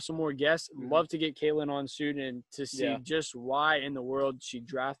hopefully have some more guests. Love to get Caitlin on soon and to see just why in the world she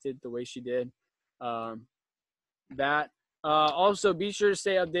drafted the way she did. That Also, be sure to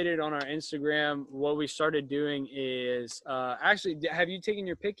stay updated on our Instagram. What we started doing is actually, have you taken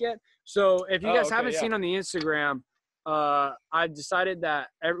your pick yet? So if you guys haven't seen on the Instagram, I decided that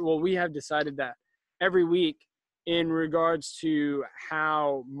we have decided that every week in regards to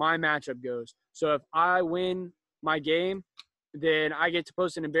how my matchup goes. So if I win my game, then I get to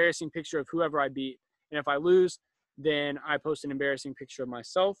post an embarrassing picture of whoever I beat. And if I lose, then I post an embarrassing picture of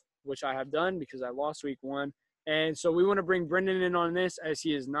myself, which I have done because I lost week 1. And so we want to bring Brendan in on this as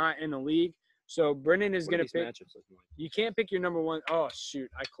he is not in the league. So Brendan is going to pick. Matchups looking like? You can't pick your number 1. Oh, shoot.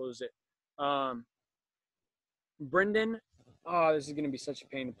 I closed it. Brendan. Oh, this is going to be such a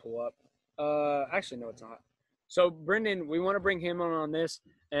pain to pull up. Actually, no, it's not. So Brendan, we want to bring him on this.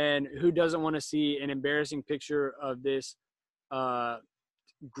 And who doesn't want to see an embarrassing picture of this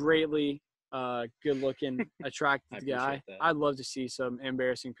greatly good-looking, attractive guy? I'd love to see some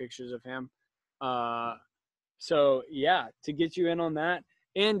embarrassing pictures of him. So, yeah, to get you in on that,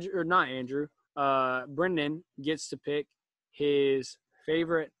 Brendan gets to pick his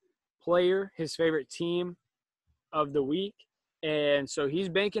favorite player, his favorite team of the week. And so he's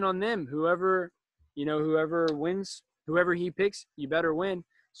banking on them. Whoever wins, whoever he picks, you better win.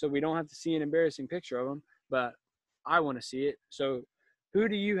 So we don't have to see an embarrassing picture of him. But I want to see it. So who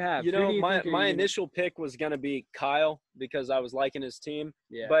do you have? My initial pick was going to be Kyle because I was liking his team.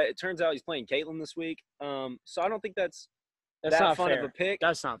 Yeah. But it turns out he's playing Caitlin this week. So I don't think that's that not fun of a pick.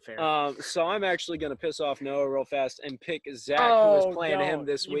 That's not fair. So I'm actually going to piss off Noah real fast and pick Zach, who is playing him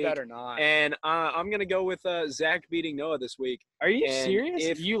this week. You better not. And I'm going to go with Zach beating Noah this week. Are you serious?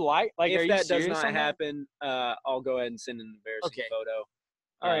 If that does not happen, I'll go ahead and send an embarrassing photo.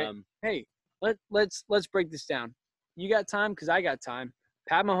 All right. Hey, let's break this down. You got time? Because I got time.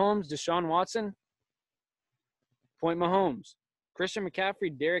 Pat Mahomes, Deshaun Watson, Point Mahomes. Christian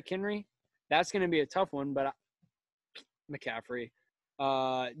McCaffrey, Derrick Henry. That's going to be a tough one, but McCaffrey.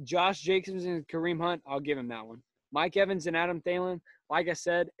 Josh Jacobs and Kareem Hunt, I'll give him that one. Mike Evans and Adam Thielen. Like I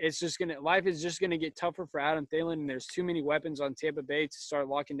said, life is just going to get tougher for Adam Thielen, and there's too many weapons on Tampa Bay to start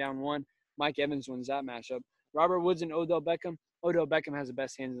locking down one. Mike Evans wins that matchup. Robert Woods and Odell Beckham. Odell Beckham has the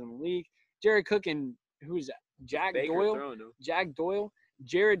best hands in the league. Jared Cook and who is that? Jack Doyle.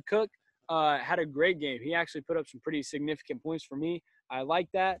 Jared Cook had a great game. He actually put up some pretty significant points for me. I like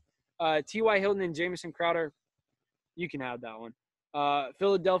that. T.Y. Hilton and Jamison Crowder, you can have that one.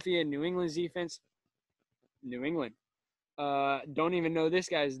 Philadelphia and New England's defense, New England. Don't even know this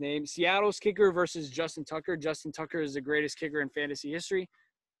guy's name. Seattle's kicker versus Justin Tucker. Justin Tucker is the greatest kicker in fantasy history.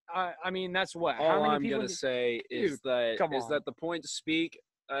 I mean, that's what. All I'm going to say is that the points speak.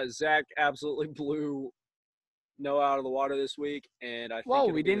 Zach absolutely blew Noah out of the water this week, and I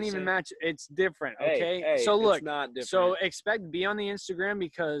think we didn't even match. It's different, okay? Hey, so look, it's not different. So be on the Instagram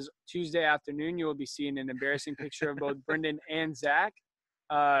because Tuesday afternoon you will be seeing an embarrassing picture of both Brendan and Zach.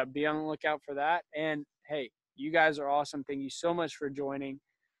 Be on the lookout for that. And hey, you guys are awesome. Thank you so much for joining.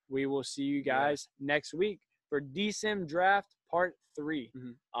 We will see you guys next week for DSIM Draft Part 3.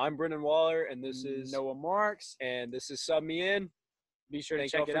 Mm-hmm. I'm Brendan Waller, and this is Noah Marks, and this is Sub Me In. Be sure to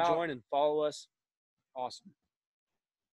check it out. Joining. Follow us. Awesome.